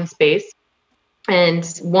around in space. And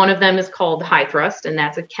one of them is called high thrust, and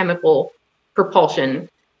that's a chemical propulsion.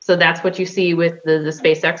 So that's what you see with the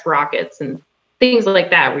SpaceX rockets and things like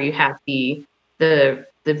that, where you have the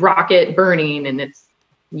rocket burning and it's,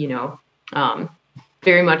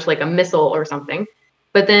 very much like a missile or something.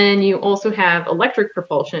 But then you also have electric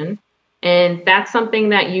propulsion, and that's something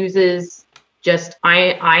that uses just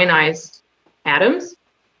ionized atoms,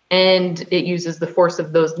 and it uses the force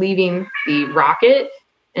of those leaving the rocket.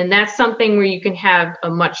 And that's something where you can have a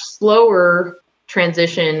much slower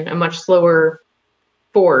transition, a much slower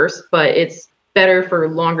force, but it's better for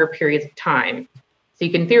longer periods of time. So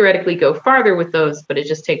you can theoretically go farther with those, but it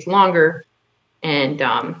just takes longer. And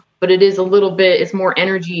but it is it's more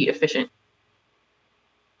energy efficient.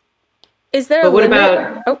 Is there a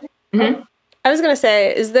limit? I was going to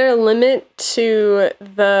say, is there a limit to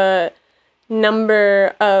the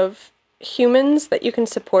number of humans that you can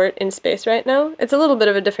support in space right now? It's a little bit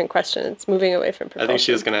of a different question. It's moving away from propulsion. I think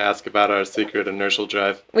she was going to ask about our secret inertial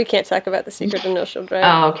drive. We can't talk about the secret inertial drive.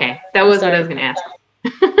 Oh, okay. That was what I was going to ask.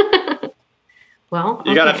 Well,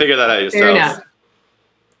 you got to figure that out yourself. Fair enough.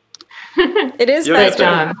 It is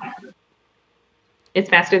faster. It's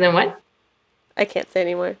faster than what? I can't say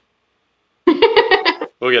anymore.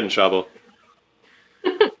 We'll get in trouble.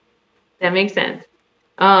 That makes sense.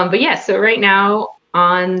 But yeah, so right now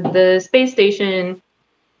on the space station,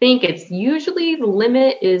 I think it's usually the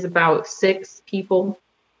limit is about 6 people.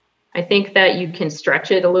 I think that you can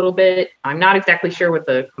stretch it a little bit. I'm not exactly sure what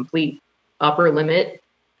the complete upper limit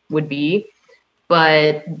would be,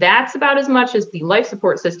 but that's about as much as the life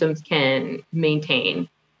support systems can maintain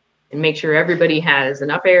and make sure everybody has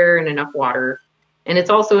enough air and enough water. And it's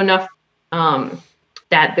also enough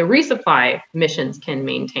that the resupply missions can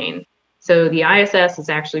maintain. So the ISS is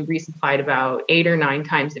actually resupplied about 8 or 9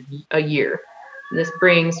 times a year. This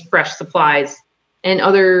brings fresh supplies and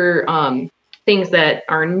other things that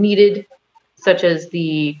are needed, such as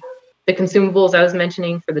the consumables I was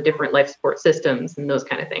mentioning for the different life support systems and those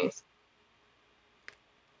kind of things.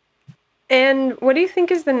 And what do you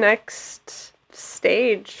think is the next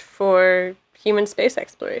stage for human space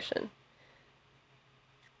exploration?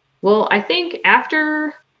 Well, I think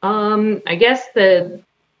after, I guess the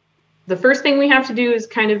first thing we have to do is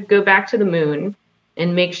kind of go back to the moon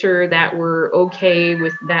and make sure that we're okay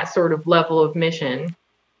with that sort of level of mission,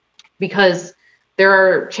 because there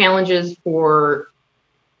are challenges for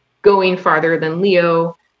going farther than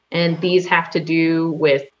LEO, and these have to do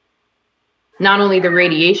with not only the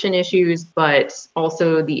radiation issues, but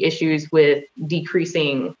also the issues with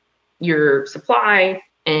decreasing your supply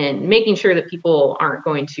and making sure that people aren't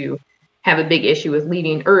going to have a big issue with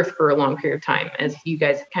leaving Earth for a long period of time, as you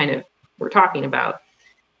guys kind of were talking about.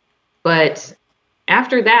 But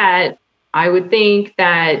after that, I would think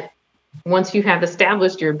that once you have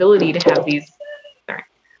established your ability to have these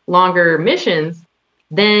longer missions,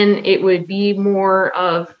 then it would be more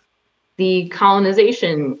of the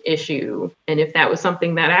colonization issue. And if that was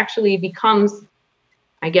something that actually becomes,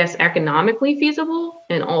 I guess, economically feasible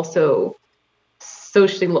and also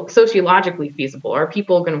sociologically feasible, are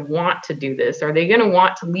people going to want to do this? Are they going to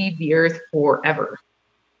want to leave the Earth forever?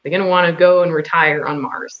 They're going to want to go and retire on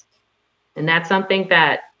Mars. And that's something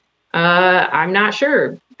that I'm not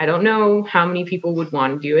sure. I don't know how many people would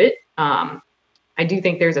want to do it. I do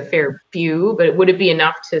think there's a fair few, but would it be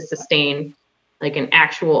enough to sustain like an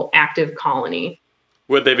actual active colony?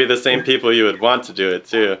 Would they be the same people you would want to do it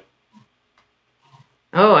too?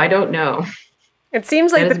 Oh, I don't know. It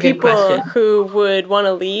seems like the people who would want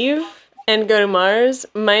to leave and go to Mars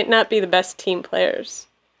might not be the best team players.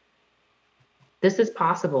 This is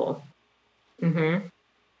possible. Mm-hmm.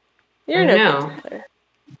 You're no good team player.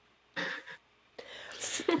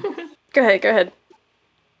 Go ahead.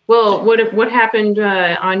 Well, what happened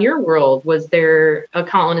on your world? Was there a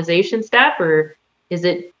colonization step, or is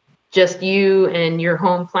it just you and your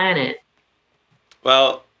home planet?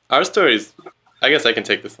 Well, our stories, I guess I can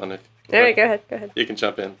take this one. All right, go ahead. You can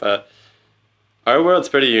jump in. But our world's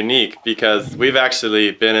pretty unique because we've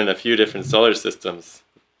actually been in a few different solar systems.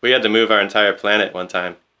 We had to move our entire planet one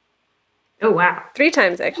time. Oh, wow. 3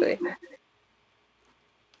 times, actually.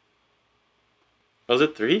 Was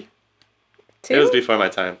it 3? 2? It was before my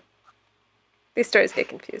time. These stories get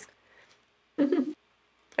confused.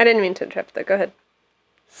 I didn't mean to interrupt, though. Go ahead.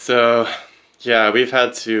 So, yeah, we've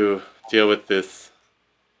had to deal with this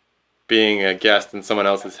being a guest in someone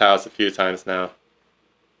else's house a few times now.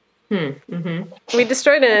 Mm-hmm. We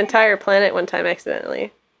destroyed an entire planet one time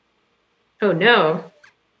accidentally. Oh, no.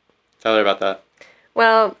 Tell her about that.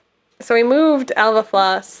 Well, so we moved Alva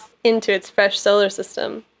Floss into its fresh solar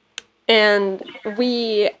system, and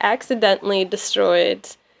we accidentally destroyed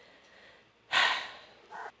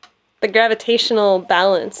the gravitational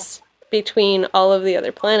balance between all of the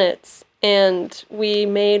other planets. And we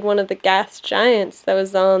made one of the gas giants that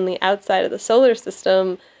was on the outside of the solar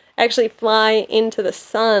system actually fly into the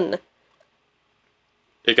sun.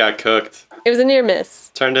 It got cooked. It was a near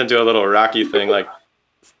miss. Turned into a little rocky thing, like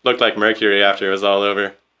looked like Mercury after it was all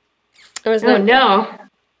over. It was no.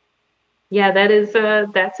 Yeah,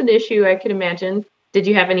 that's an issue, I can imagine. Did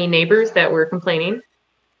you have any neighbors that were complaining?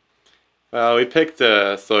 Well, we picked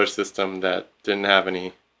a solar system that didn't have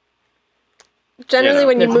any. Generally,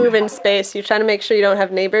 when you move in space, you try to make sure you don't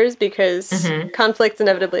have neighbors because conflicts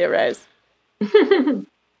inevitably arise.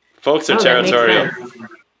 Folks are territorial.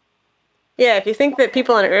 Yeah, if you think that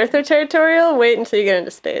people on Earth are territorial, wait until you get into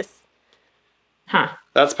space. Huh.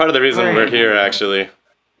 That's part of the reason we're here, actually.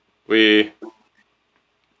 We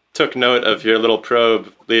took note of your little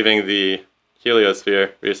probe leaving the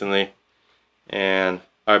heliosphere recently, and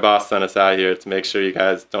our boss sent us out here to make sure you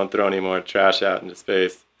guys don't throw any more trash out into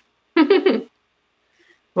space.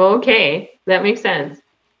 Well, okay, that makes sense.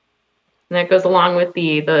 And that goes along with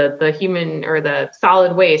the human or the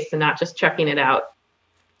solid waste and not just chucking it out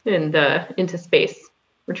and into space.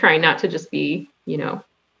 We're trying not to just be,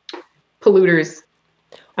 polluters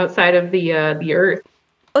outside of the Earth.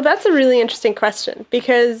 Oh, that's a really interesting question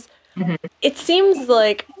because it seems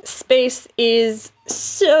like space is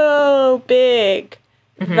so big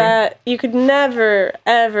that you could never,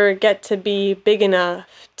 ever get to be big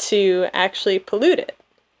enough to actually pollute it.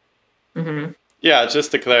 Yeah,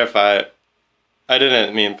 just to clarify, I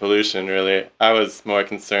didn't mean pollution, really. I was more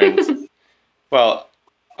concerned. Well,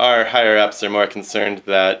 our higher-ups are more concerned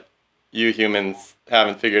that you humans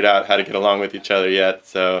haven't figured out how to get along with each other yet,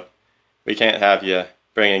 so we can't have you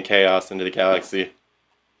bringing chaos into the galaxy.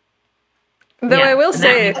 Though I will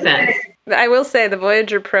say the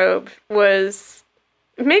Voyager probe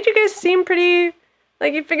made you guys seem pretty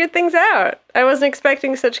like you figured things out. I wasn't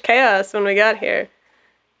expecting such chaos when we got here.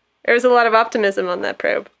 There was a lot of optimism on that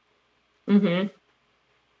probe. And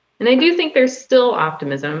I do think there's still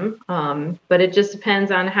optimism, but it just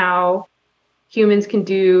depends on how humans can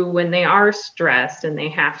do when they are stressed and they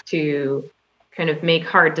have to kind of make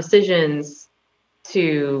hard decisions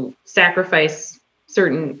to sacrifice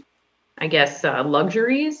certain, I guess,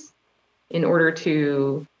 luxuries in order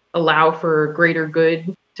to allow for greater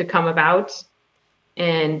good to come about.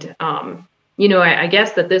 And, I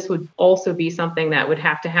guess that this would also be something that would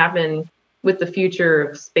have to happen with the future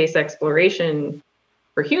of space exploration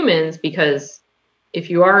for humans, because if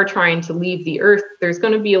you are trying to leave the Earth, there's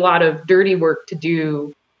going to be a lot of dirty work to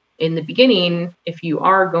do in the beginning. If you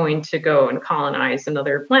are going to go and colonize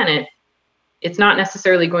another planet, it's not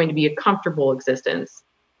necessarily going to be a comfortable existence.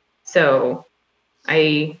 So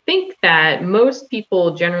I think that most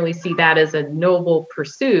people generally see that as a noble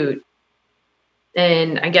pursuit.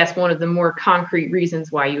 And I guess one of the more concrete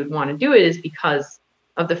reasons why you would want to do it is because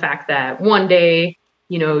of the fact that one day,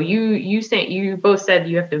 you both said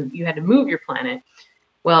you had to move your planet.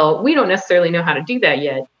 Well, we don't necessarily know how to do that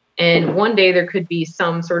yet. And one day there could be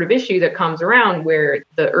some sort of issue that comes around where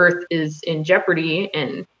the Earth is in jeopardy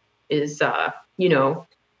and is,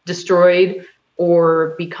 destroyed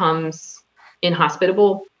or becomes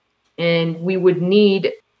inhospitable. And we would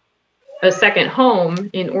need a second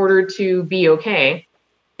home in order to be okay.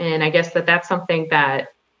 And I guess that's something that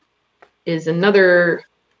is another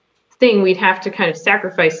thing we'd have to kind of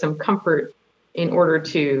sacrifice some comfort in order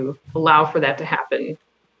to allow for that to happen.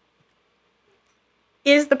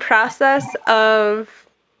 Is the process of,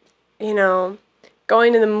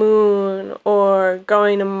 going to the moon or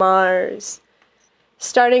going to Mars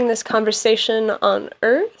starting this conversation on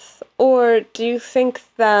Earth? Or do you think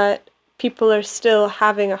that people are still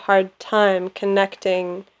having a hard time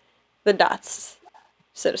connecting the dots,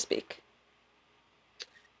 so to speak?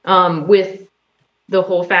 With the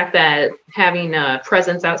whole fact that having a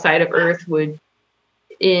presence outside of Earth would,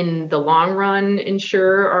 in the long run,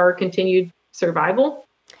 ensure our continued survival?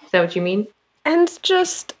 Is that what you mean? And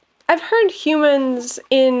just, I've heard humans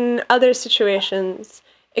in other situations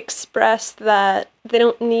express that they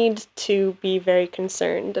don't need to be very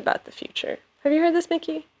concerned about the future. Have you heard this,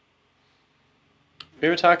 Mickey? We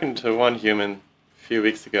were talking to one human a few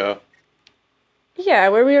weeks ago. Yeah,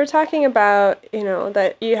 where we were talking about,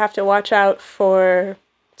 that you have to watch out for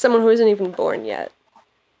someone who isn't even born yet.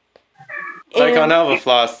 Like on Alva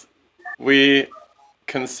Floss, we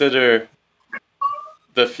consider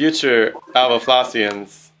the future Alva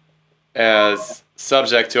Flossians as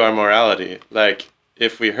subject to our morality. Like,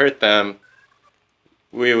 if we hurt them,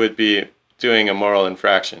 we would be doing a moral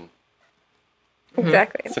infraction.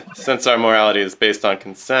 Exactly. Since our morality is based on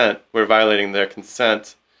consent, we're violating their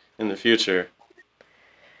consent in the future.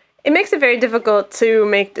 It makes it very difficult to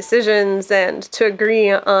make decisions and to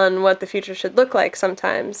agree on what the future should look like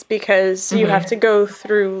sometimes, because you have to go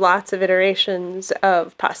through lots of iterations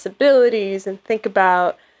of possibilities and think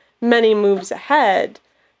about many moves ahead.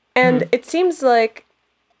 And it seems like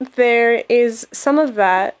there is some of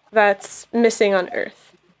that that's missing on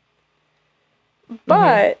Earth.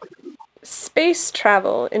 But space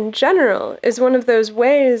travel in general is one of those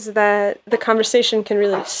ways that the conversation can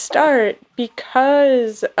really start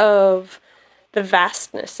because of the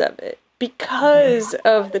vastness of it, because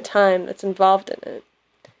of the time that's involved in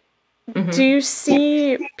it. Do you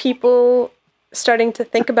see people starting to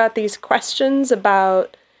think about these questions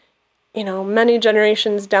about, you know, many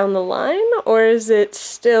generations down the line, or is it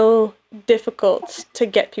still difficult to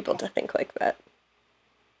get people to think like that?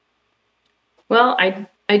 Well,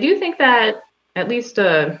 I do think that at least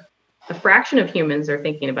a fraction of humans are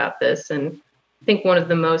thinking about this. And I think one of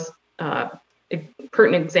the most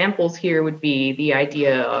pertinent examples here would be the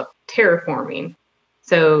idea of terraforming.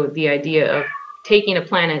 So the idea of taking a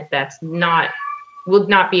planet that's would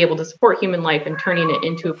not be able to support human life and turning it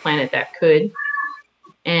into a planet that could.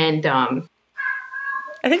 And I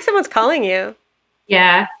think someone's calling you.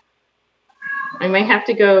 Yeah. I might have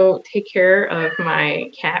to go take care of my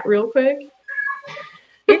cat real quick.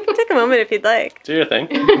 You can take a moment if you'd like. Do your thing.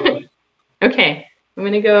 Okay. I'm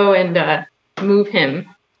going to go and move him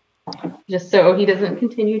just so he doesn't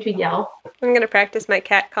continue to yell. I'm going to practice my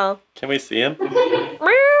cat call. Can we see him?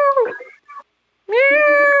 Meow!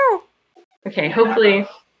 Meow! Okay, hopefully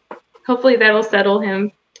that'll settle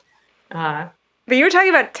him. But you were talking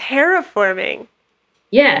about terraforming.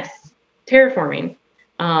 Yes, terraforming.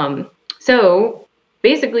 So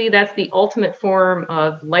basically, that's the ultimate form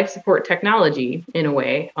of life support technology, in a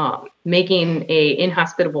way, making a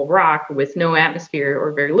inhospitable rock with no atmosphere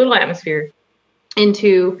or very little atmosphere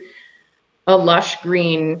into a lush,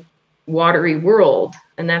 green, watery world.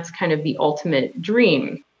 And that's kind of the ultimate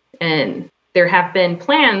dream. And there have been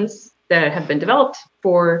plans that have been developed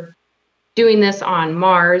for doing this on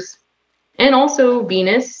Mars and also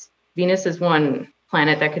Venus. Venus is one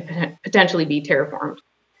planet that could potentially be terraformed.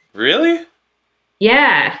 Really?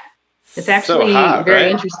 Yeah. It's actually so hot, very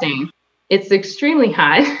right? interesting. It's extremely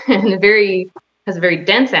hot and has a very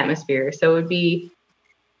dense atmosphere. So it would be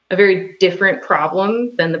a very different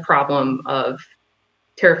problem than the problem of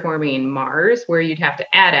terraforming Mars, where you'd have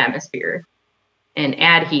to add atmosphere and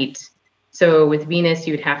add heat. So with Venus,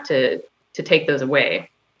 you'd have to take those away.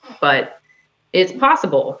 But it's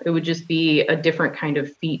possible. It would just be a different kind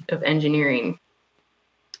of feat of engineering.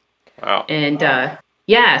 Wow. And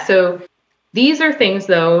so these are things,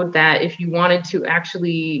 though, that if you wanted to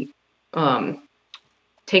actually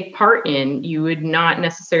take part in, you would not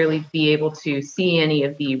necessarily be able to see any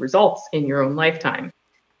of the results in your own lifetime.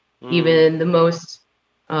 Even the most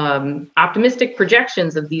optimistic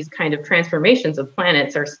projections of these kind of transformations of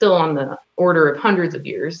planets are still on the order of hundreds of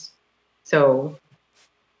years. So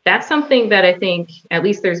that's something that I think at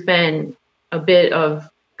least there's been a bit of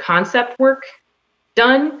concept work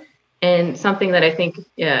done, and something that I think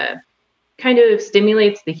kind of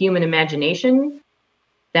stimulates the human imagination.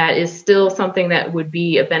 That is still something that would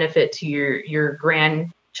be a benefit to your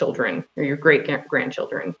grandchildren or your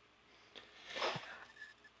great-grandchildren.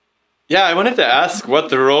 Yeah, I wanted to ask what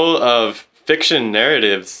the role of fiction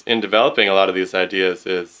narratives in developing a lot of these ideas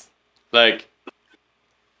is. Like,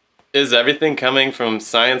 is everything coming from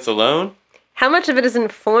science alone? How much of it is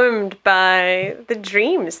informed by the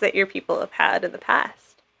dreams that your people have had in the past?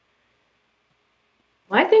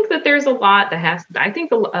 Well, I think that there's a lot that I think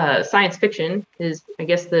the science fiction is, I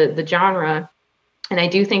guess, the genre. And I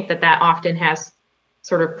do think that often has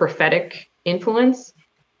sort of prophetic influence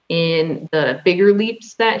in the bigger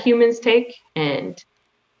leaps that humans take. And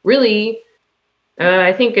really,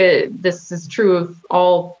 I think this is true of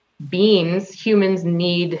all beings. Humans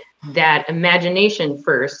need that imagination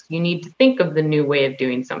first. You need to think of the new way of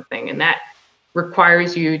doing something. And that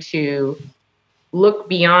requires you to look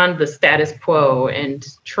beyond the status quo and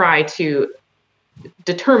try to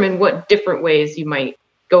determine what different ways you might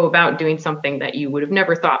go about doing something that you would have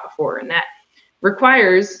never thought before. And that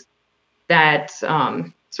requires that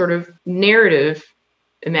sort of narrative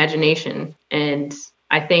imagination. And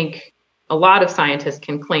I think a lot of scientists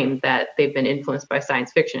can claim that they've been influenced by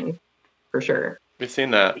science fiction, for sure. We've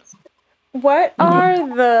seen that. What are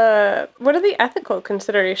the ethical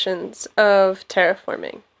considerations of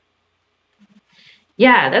terraforming?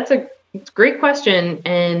 Yeah, it's a great question.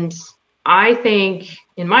 And I think,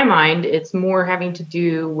 in my mind, it's more having to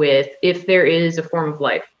do with if there is a form of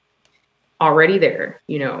life. already there.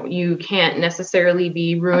 You can't necessarily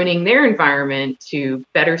be ruining their environment to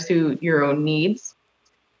better suit your own needs.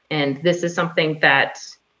 And this is something that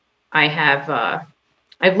I've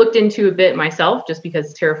looked into a bit myself, just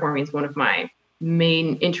because terraforming is one of my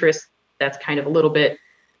main interests. That's kind of a little bit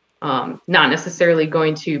not necessarily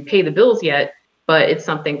going to pay the bills yet, but it's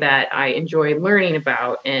something that I enjoy learning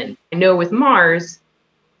about. And I know with Mars,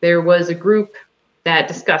 there was a group that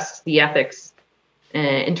discussed the ethics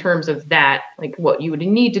in terms of that, like what you would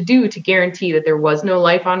need to do to guarantee that there was no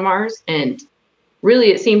life on Mars. And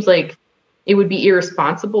really, it seems like it would be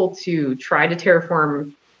irresponsible to try to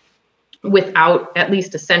terraform without at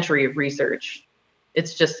least a century of research.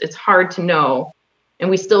 It's hard to know. And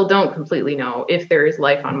we still don't completely know if there is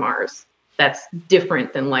life on Mars that's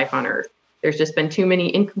different than life on Earth. There's just been too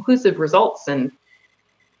many inconclusive results. And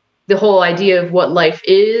the whole idea of what life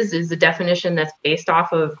is a definition that's based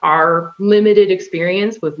off of our limited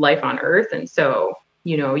experience with life on Earth. And so,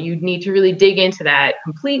 you need to really dig into that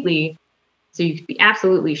completely so you can be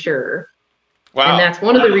absolutely sure. Wow. And that's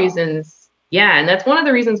one of the reasons. Yeah. And that's one of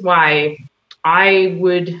the reasons why I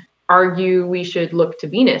would argue we should look to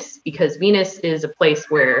Venus, because Venus is a place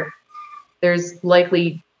where there's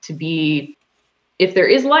likely to be, if there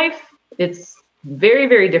is life, it's very,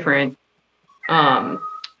 very different.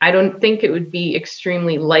 I don't think it would be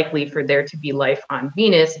extremely likely for there to be life on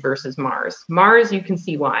Venus versus Mars. Mars, you can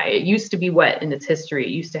see why. It used to be wet in its history.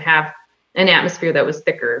 It used to have an atmosphere that was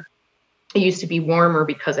thicker. It used to be warmer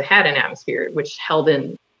because it had an atmosphere which held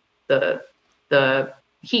in the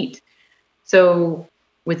heat. So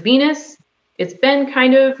with Venus, it's been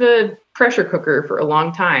kind of a pressure cooker for a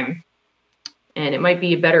long time. And it might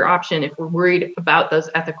be a better option if we're worried about those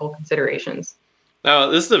ethical considerations. Now,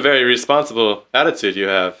 this is a very responsible attitude you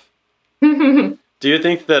have. Do you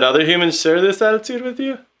think that other humans share this attitude with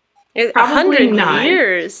you? 100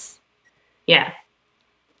 years. Yeah.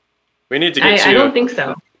 We need to get you. I don't think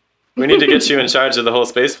so. We need to get you in charge of the whole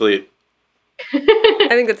space fleet. I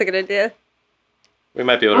think that's a good idea. We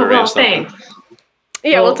might be able to arrange something. Thanks.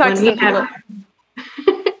 Yeah, we'll talk to some people.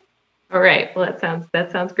 All right. Well,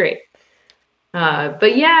 that sounds great.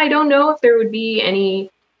 But yeah, I don't know if there would be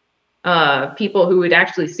any people who would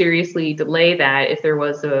actually seriously delay that if there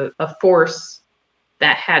was a force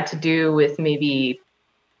that had to do with maybe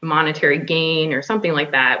monetary gain or something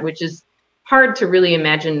like that, which is hard to really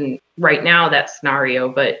imagine right now, that scenario.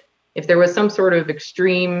 But if there was some sort of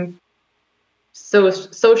extreme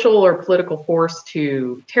social or political force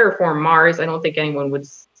to terraform Mars, I don't think anyone would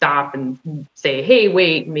stop and say, hey,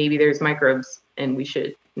 wait, maybe there's microbes and we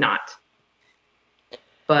should not.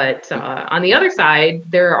 But on the other side,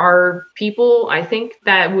 there are people, I think,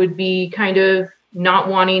 that would be kind of not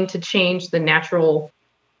wanting to change the natural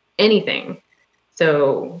anything.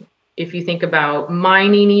 So if you think about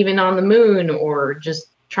mining even on the moon, or just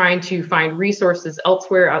trying to find resources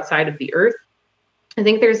elsewhere outside of the Earth, I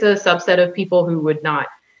think there's a subset of people who would not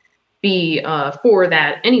be for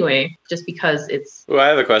that anyway, just because it's... Well, I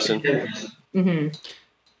have a question. Mm-hmm.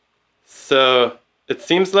 So it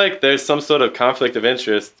seems like there's some sort of conflict of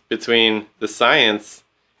interest between the science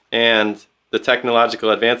and the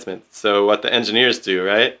technological advancement. So what the engineers do,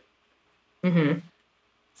 right? Mm-hmm.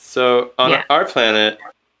 So on our planet,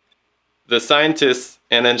 the scientists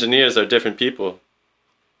and engineers are different people.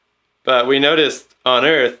 But we noticed on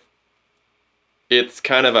Earth, it's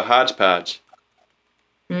kind of a hodgepodge.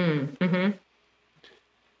 Mm-hmm.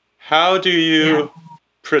 How do you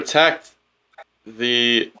protect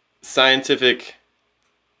the scientific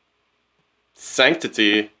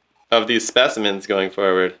sanctity of these specimens going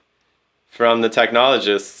forward from the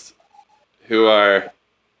technologists who are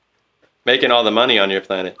making all the money on your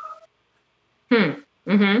planet?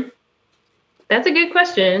 Mm-hmm. That's a good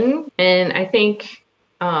question. And I think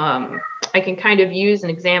I can kind of use an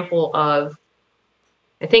example of,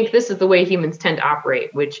 I think this is the way humans tend to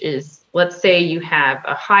operate, which is, let's say you have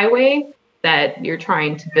a highway that you're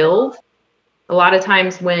trying to build. A lot of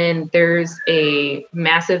times when there's a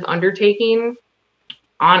massive undertaking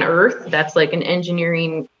on Earth, that's like an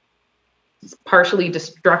engineering, partially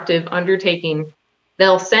destructive undertaking,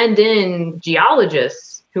 they'll send in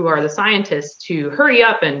geologists who are the scientists to hurry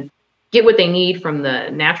up and get what they need from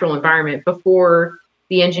the natural environment before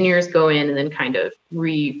the engineers go in and then kind of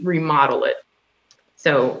remodel it.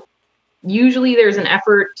 So usually there's an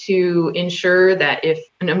effort to ensure that if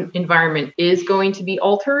an environment is going to be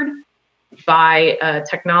altered by a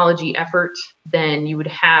technology effort, then you would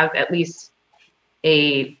have at least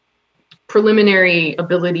a preliminary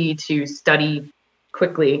ability to study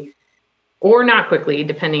quickly or not quickly,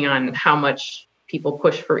 depending on how much people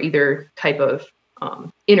push for either type of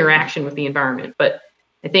interaction with the environment. But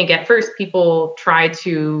I think at first people try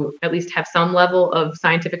to at least have some level of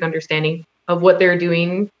scientific understanding of what they're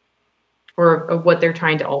doing or of what they're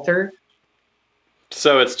trying to alter.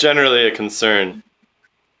 So it's generally a concern,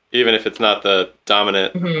 even if it's not the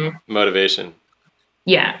dominant motivation.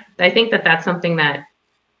 Yeah, I think that that's something that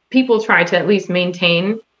people try to at least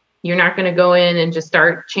maintain. You're not going to go in and just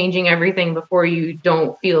start changing everything before you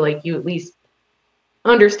don't feel like you at least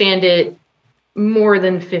understand it more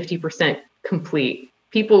than 50% complete.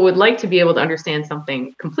 People would like to be able to understand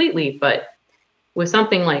something completely, but with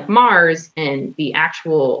something like Mars and the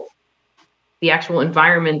actual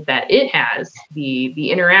environment that it has,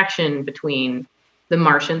 the interaction between the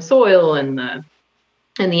Martian soil and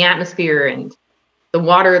the atmosphere and the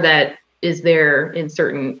water that is there in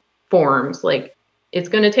certain forms, like it's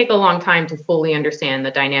going to take a long time to fully understand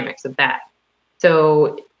the dynamics of that.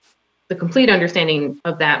 So the complete understanding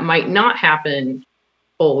of that might not happen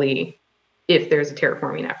fully if there's a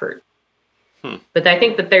terraforming effort. But I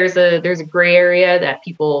think that there's a gray area that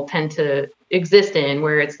people tend to exist in,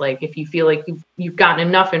 where it's like if you feel like you've gotten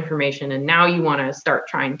enough information and now you want to start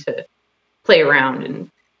trying to play around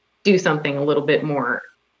and do something a little bit more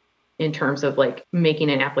in terms of like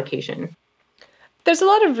making an application. There's a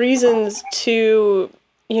lot of reasons to,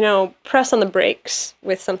 press on the brakes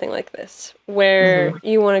with something like this, where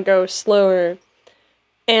you want to go slower.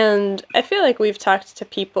 And I feel like we've talked to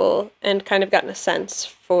people and kind of gotten a sense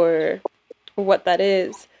for what that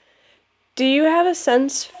is. Do you have a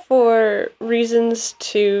sense for reasons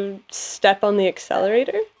to step on the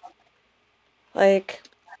accelerator? Like,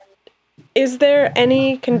 is there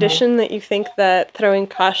any condition that you think that throwing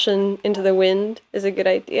caution into the wind is a good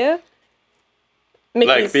idea?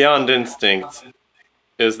 Like beyond instinct,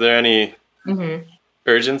 is there any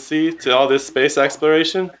urgency to all this space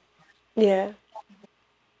exploration? Yeah.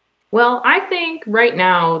 Well, I think right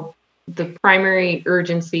now the primary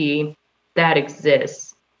urgency that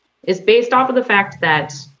exists is based off of the fact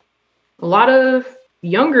that a lot of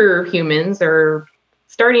younger humans are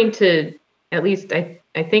starting to, at least I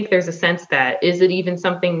think there's a sense that, is it even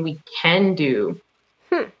something we can do?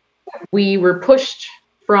 We were pushed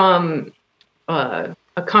from a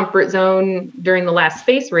comfort zone during the last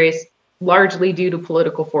space race, largely due to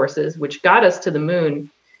political forces, which got us to the moon.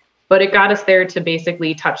 But it got us there to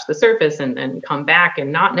basically touch the surface and then come back and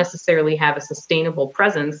not necessarily have a sustainable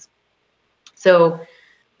presence. So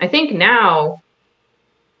I think now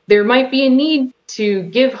there might be a need to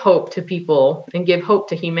give hope to people and give hope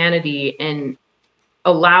to humanity and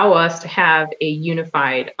allow us to have a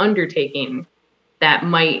unified undertaking that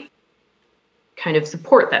might kind of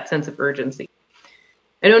support that sense of urgency.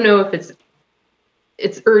 I don't know if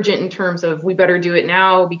it's urgent in terms of we better do it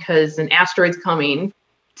now because an asteroid's coming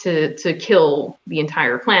to kill the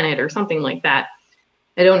entire planet or something like that.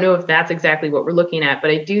 I don't know if that's exactly what we're looking at,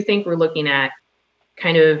 but I do think we're looking at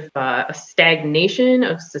kind of a stagnation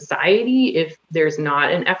of society if there's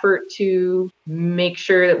not an effort to make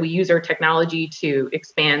sure that we use our technology to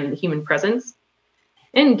expand the human presence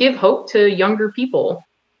and give hope to younger people.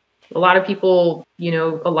 A lot of people,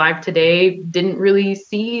 alive today didn't really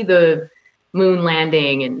see the moon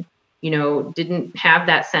landing and, didn't have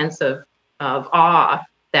that sense of awe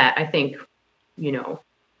that I think,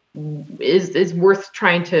 is worth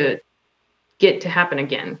trying to get to happen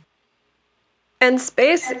again. And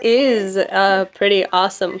space is a pretty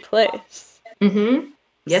awesome place.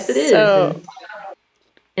 Yes, it is.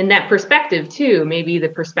 And that perspective too, maybe the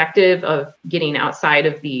perspective of getting outside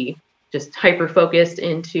of the just hyper-focused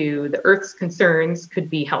into the Earth's concerns could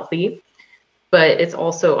be healthy. But it's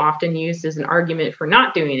also often used as an argument for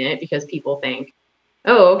not doing it because people think,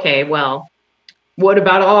 oh, okay, well, what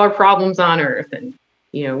about all our problems on Earth? And,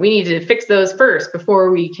 we need to fix those first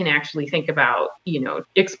before we can actually think about,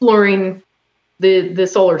 exploring the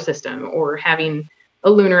solar system or having a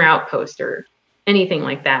lunar outpost or anything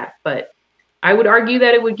like that. But I would argue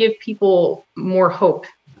that it would give people more hope,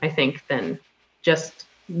 I think, than just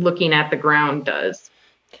looking at the ground does.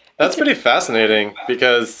 That's pretty fascinating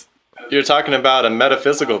because you're talking about a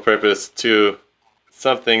metaphysical purpose to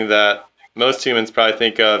something that most humans probably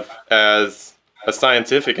think of as a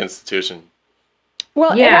scientific institution.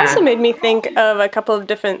 Well, It also made me think of a couple of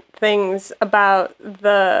different things about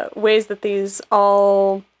the ways that these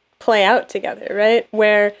all play out together, right?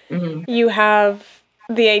 Where you have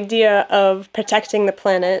the idea of protecting the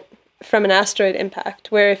planet from an asteroid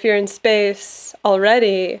impact, where if you're in space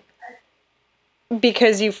already,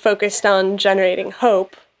 because you've focused on generating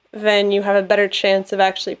hope, then you have a better chance of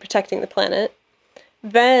actually protecting the planet.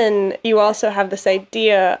 Then you also have this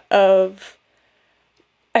idea of,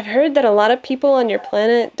 I've heard that a lot of people on your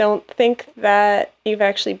planet don't think that you've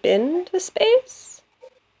actually been to space.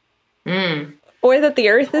 or that the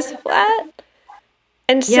Earth is flat.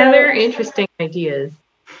 And so, yeah, they're interesting ideas.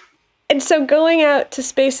 And so going out to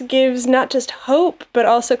space gives not just hope, but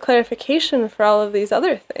also clarification for all of these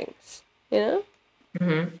other things, you know?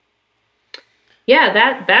 Mm-hmm. Yeah,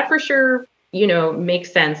 that for sure,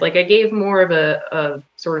 makes sense. Like I gave more of a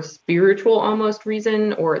sort of spiritual almost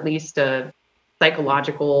reason, or at least a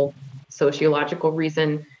psychological, sociological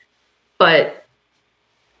reason. But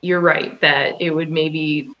you're right that it would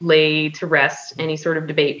maybe lay to rest any sort of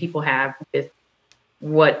debate people have with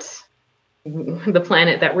what the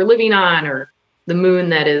planet that we're living on or the moon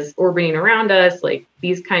that is orbiting around us. Like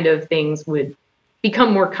these kind of things would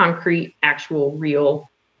become more concrete, actual, real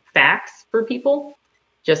facts for people.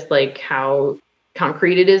 Just like how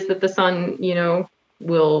concrete it is that the sun,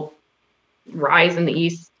 will rise in the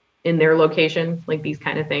east in their location, like these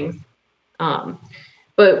kind of things.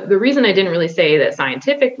 But the reason I didn't really say that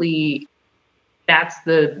scientifically, that's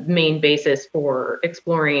the main basis for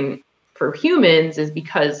exploring for humans is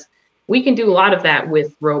because we can do a lot of that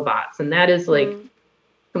with robots. And that is like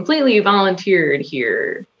completely volunteered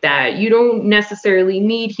here, that you don't necessarily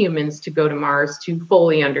need humans to go to Mars to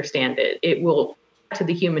fully understand it. It will to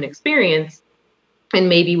the human experience, and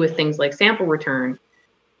maybe with things like sample return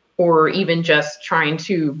or even just trying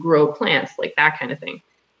to grow plants, like that kind of thing,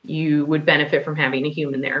 you would benefit from having a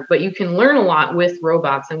human there. But you can learn a lot with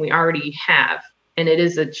robots, and we already have, and it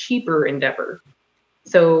is a cheaper endeavor.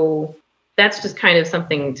 So that's just kind of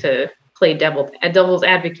something to play devil's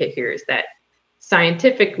advocate here, is that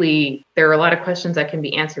scientifically there are a lot of questions that can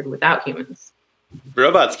be answered without humans.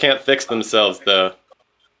 Robots can't fix themselves, though.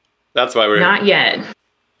 That's why we're... Not yet.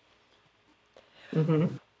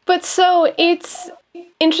 Mm-hmm. But so it's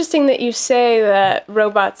interesting that you say that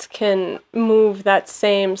robots can move that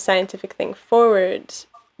same scientific thing forward,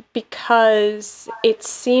 because it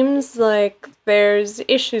seems like there's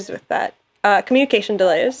issues with that. Communication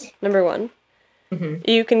delays, number one. Mm-hmm.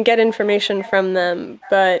 You can get information from them,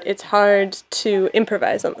 but it's hard to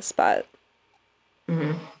improvise on the spot.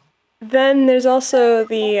 Mm-hmm. Then there's also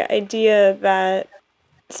the idea that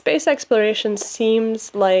space exploration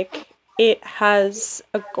seems like it has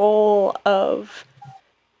a goal of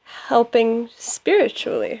helping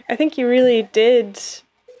spiritually. I think you really did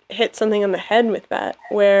hit something on the head with that,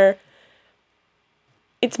 where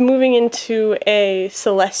it's moving into a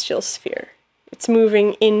celestial sphere. It's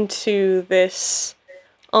moving into this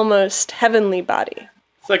almost heavenly body.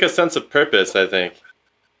 It's like a sense of purpose, I think.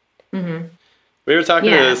 Mm-hmm. We were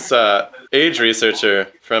talking to this age researcher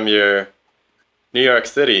from your New York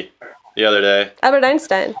City the other day. Albert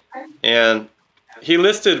Einstein. And he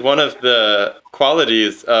listed one of the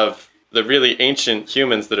qualities of the really ancient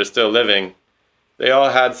humans that are still living. They all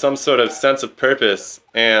had some sort of sense of purpose,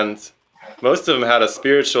 and most of them had a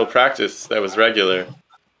spiritual practice that was regular.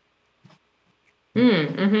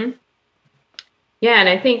 Mm-hmm. Yeah, and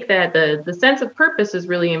I think that the sense of purpose is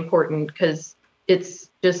really important, because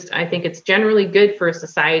I think it's generally good for a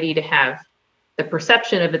society to have the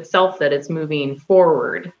perception of itself that it's moving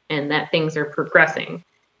forward and that things are progressing.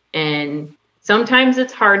 And sometimes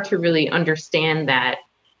it's hard to really understand that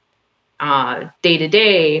day to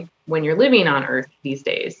day when you're living on Earth these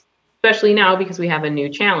days, especially now because we have a new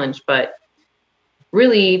challenge. But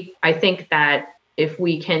really, I think that if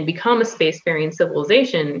we can become a spacefaring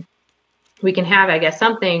civilization, we can have, I guess,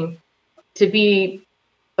 something to be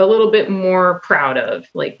a little bit more proud of.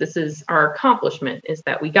 Like, this is our accomplishment, is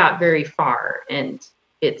that we got very far, and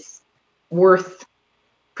it's worth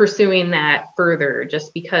pursuing that further,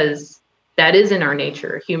 just because that is in our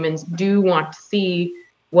nature. Humans do want to see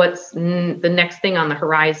what's the next thing on the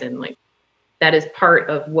horizon. Like, that is part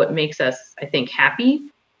of what makes us, I think, happy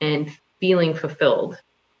and feeling fulfilled.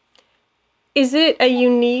 Is it a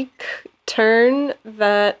unique turn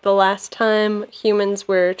that the last time humans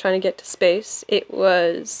were trying to get to space, it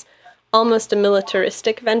was almost a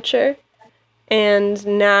militaristic venture, and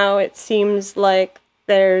now it seems like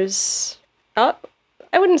there's, I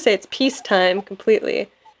wouldn't say it's peacetime completely,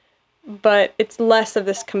 but it's less of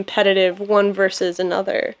this competitive one versus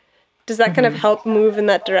another. Does that kind of help move in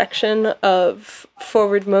that direction of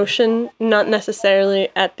forward motion, not necessarily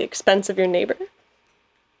at the expense of your neighbor?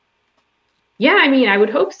 Yeah, I mean, I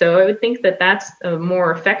would hope so. I would think that that's a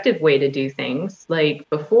more effective way to do things. Like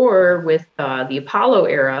before with the Apollo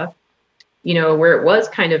era, where it was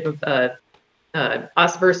kind of a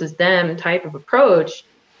us versus them type of approach,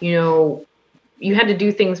 you had to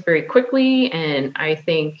do things very quickly. And I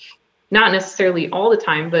think not necessarily all the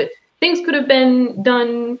time, but things could have been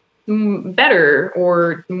done better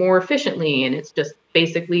or more efficiently. And it's just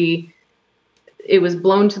basically, it was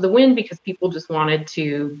blown to the wind because people just wanted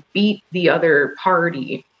to beat the other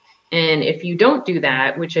party. And if you don't do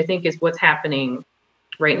that, which I think is what's happening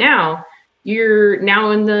right now, you're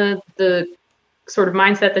now in the sort of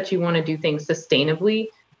mindset that you want to do things sustainably.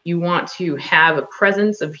 You want to have a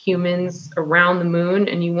presence of humans around the moon,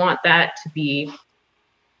 and you want that to be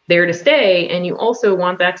there to stay. And you also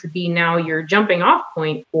want that to be now your jumping off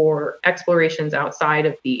point for explorations outside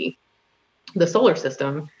of the solar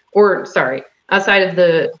system, or sorry, outside of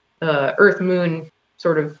the Earth Moon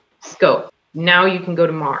sort of scope. Now you can go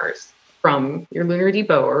to Mars from your Lunar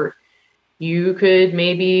Depot, or you could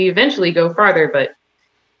maybe eventually go farther. But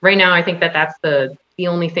right now, I think that that's the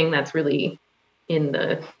only thing that's really in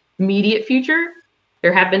the immediate future.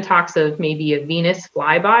 There have been talks of maybe a Venus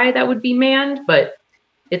flyby that would be manned, but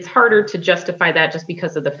it's harder to justify that just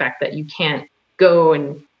because of the fact that you can't go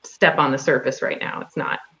and step on the surface right now. It's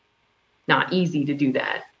not easy to do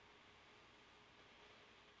that.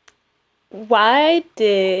 Why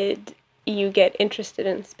did you get interested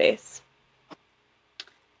in space?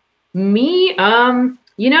 Me,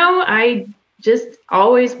 I just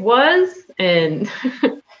always was, and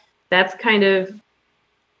that's kind of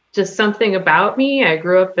just something about me. I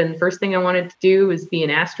grew up and the first thing I wanted to do was be an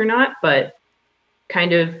astronaut, but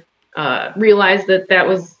kind of realized that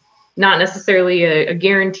was not necessarily a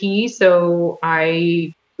guarantee. So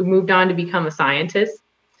I moved on to become a scientist.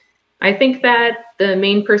 I think that the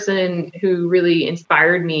main person who really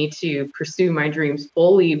inspired me to pursue my dreams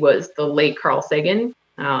fully was the late Carl Sagan.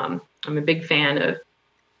 I'm a big fan of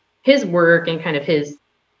his work and kind of his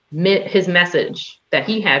message that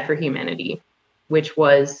he had for humanity, which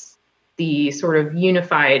was the sort of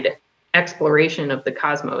unified exploration of the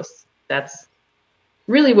cosmos. That's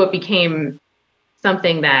really what became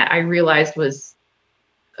something that I realized was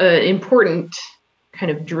an important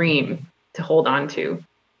kind of dream to hold on to.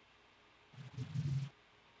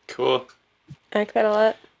 Cool. I like that a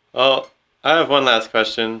lot. Well, I have one last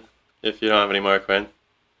question, if you don't have any more, Quinn.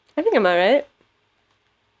 I think I'm all right.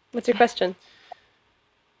 What's your question?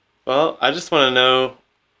 Well, I just want to know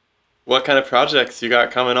what kind of projects you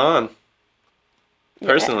got coming on,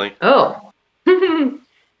 personally. Oh.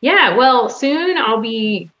 Yeah, well, soon I'll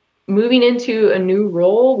be moving into a new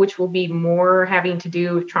role, which will be more having to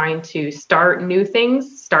do with trying to start new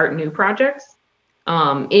things, start new projects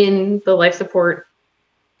in the life support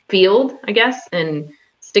field, I guess, and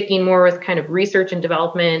sticking more with kind of research and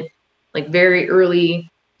development, like very early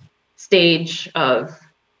stage of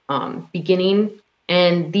beginning.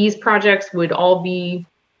 And these projects would all be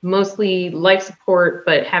mostly life support,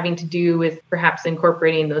 but having to do with perhaps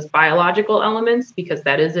incorporating those biological elements, because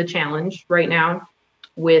that is a challenge right now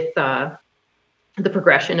with the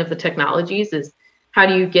progression of the technologies, is how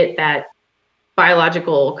do you get that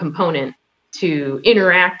biological component to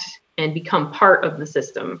interact and become part of the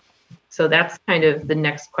system? So that's kind of the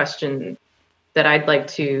next question that I'd like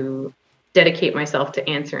to dedicate myself to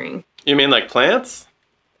answering. You mean like plants?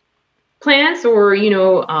 Plants, or,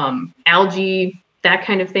 algae, that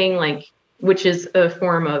kind of thing, like, which is a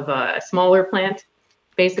form of a smaller plant,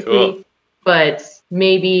 basically. Cool. But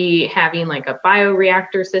maybe having like a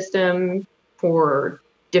bioreactor system for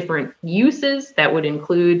different uses that would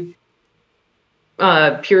include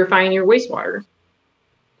purifying your wastewater.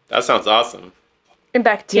 That sounds awesome. And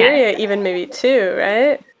bacteria, even maybe too,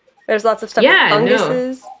 right? There's lots of stuff with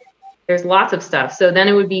funguses. No. There's lots of stuff. So then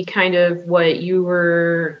it would be kind of what you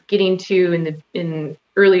were getting to in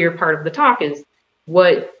earlier part of the talk, is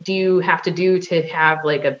what do you have to do to have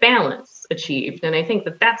like a balance achieved? And I think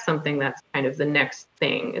that that's something that's kind of the next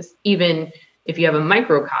thing, is even if you have a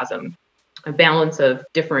microcosm, a balance of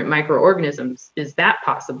different microorganisms, is that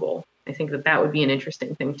possible? I think that that would be an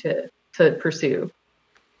interesting thing to pursue.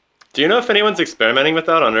 Do you know if anyone's experimenting with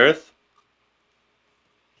that on Earth?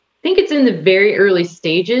 I think it's in the very early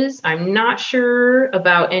stages. I'm not sure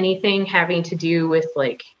about anything having to do with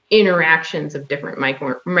like interactions of different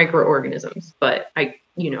microorganisms, but I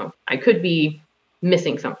could be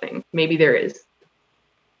missing something. Maybe there is.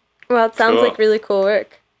 Well, it sounds like really cool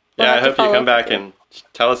work. Yeah, I hope you come back and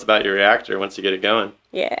tell us about your reactor once you get it going.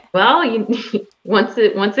 Yeah. Well, once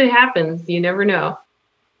it happens, you never know.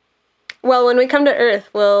 Well, when we come to Earth,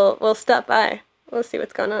 we'll stop by. We'll see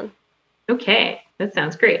what's going on. Okay, that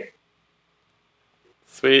sounds great.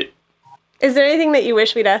 Sweet. Is there anything that you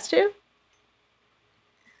wish we'd asked you?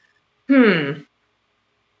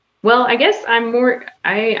 Well, I guess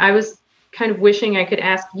I was kind of wishing I could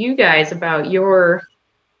ask you guys about your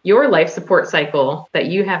life support cycle that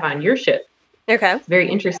you have on your ship. Okay. It's very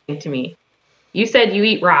interesting to me. You said you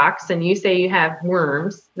eat rocks, and you say you have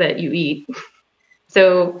worms that you eat.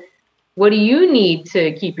 So what do you need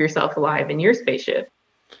to keep yourself alive in your spaceship?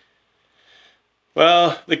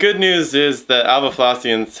 Well, the good news is that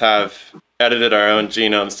Alvaflossians have edited our own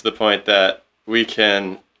genomes to the point that we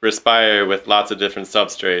can respire with lots of different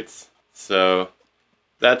substrates. So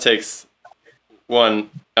that takes one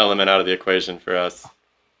element out of the equation for us.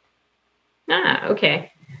 Ah,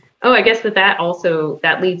 okay. Oh, I guess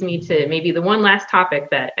that leads me to maybe the one last topic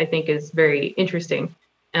that I think is very interesting,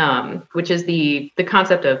 which is the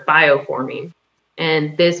concept of bioforming.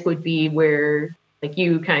 And this would be where, like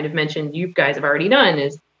you kind of mentioned, you guys have already done,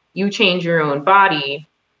 is you change your own body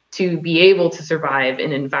to be able to survive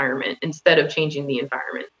an environment instead of changing the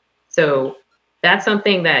environment. So that's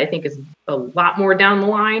something that I think is a lot more down the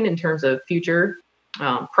line in terms of future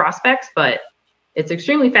prospects, but it's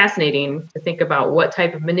extremely fascinating to think about what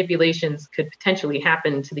type of manipulations could potentially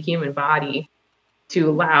happen to the human body to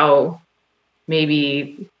allow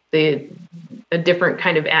maybe a different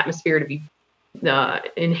kind of atmosphere to be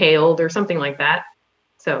inhaled or something like that.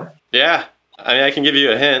 So yeah, I mean, I can give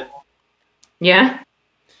you a hint. Yeah.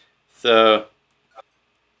 So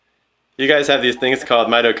you guys have these things called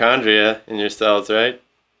mitochondria in your cells, right?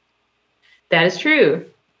 That is true.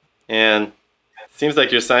 And it seems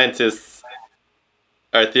like your scientists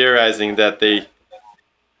are theorizing that they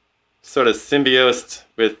sort of symbiosed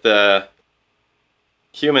with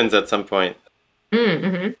humans at some point.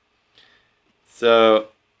 Mm-hmm. So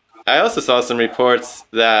I also saw some reports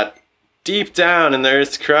that deep down in the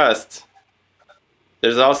Earth's crust,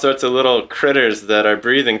 there's all sorts of little critters that are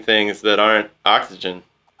breathing things that aren't oxygen.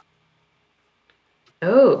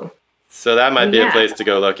 Oh. So that might be a place to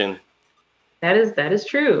go looking. That is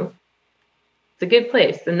true. It's a good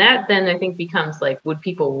place. And that then I think becomes like, would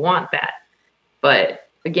people want that? But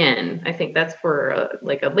again, I think that's for a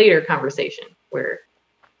later conversation or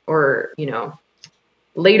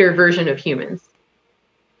later version of humans.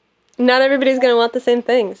 Not everybody's going to want the same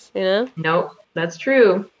things, Nope, that's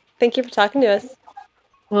true. Thank you for talking to us.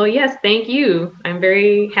 Well, yes, thank you. I'm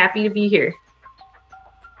very happy to be here.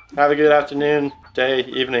 Have a good afternoon, day,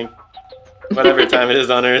 evening, whatever time it is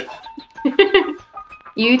on Earth.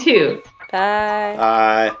 You too. Bye.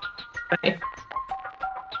 Bye. Bye.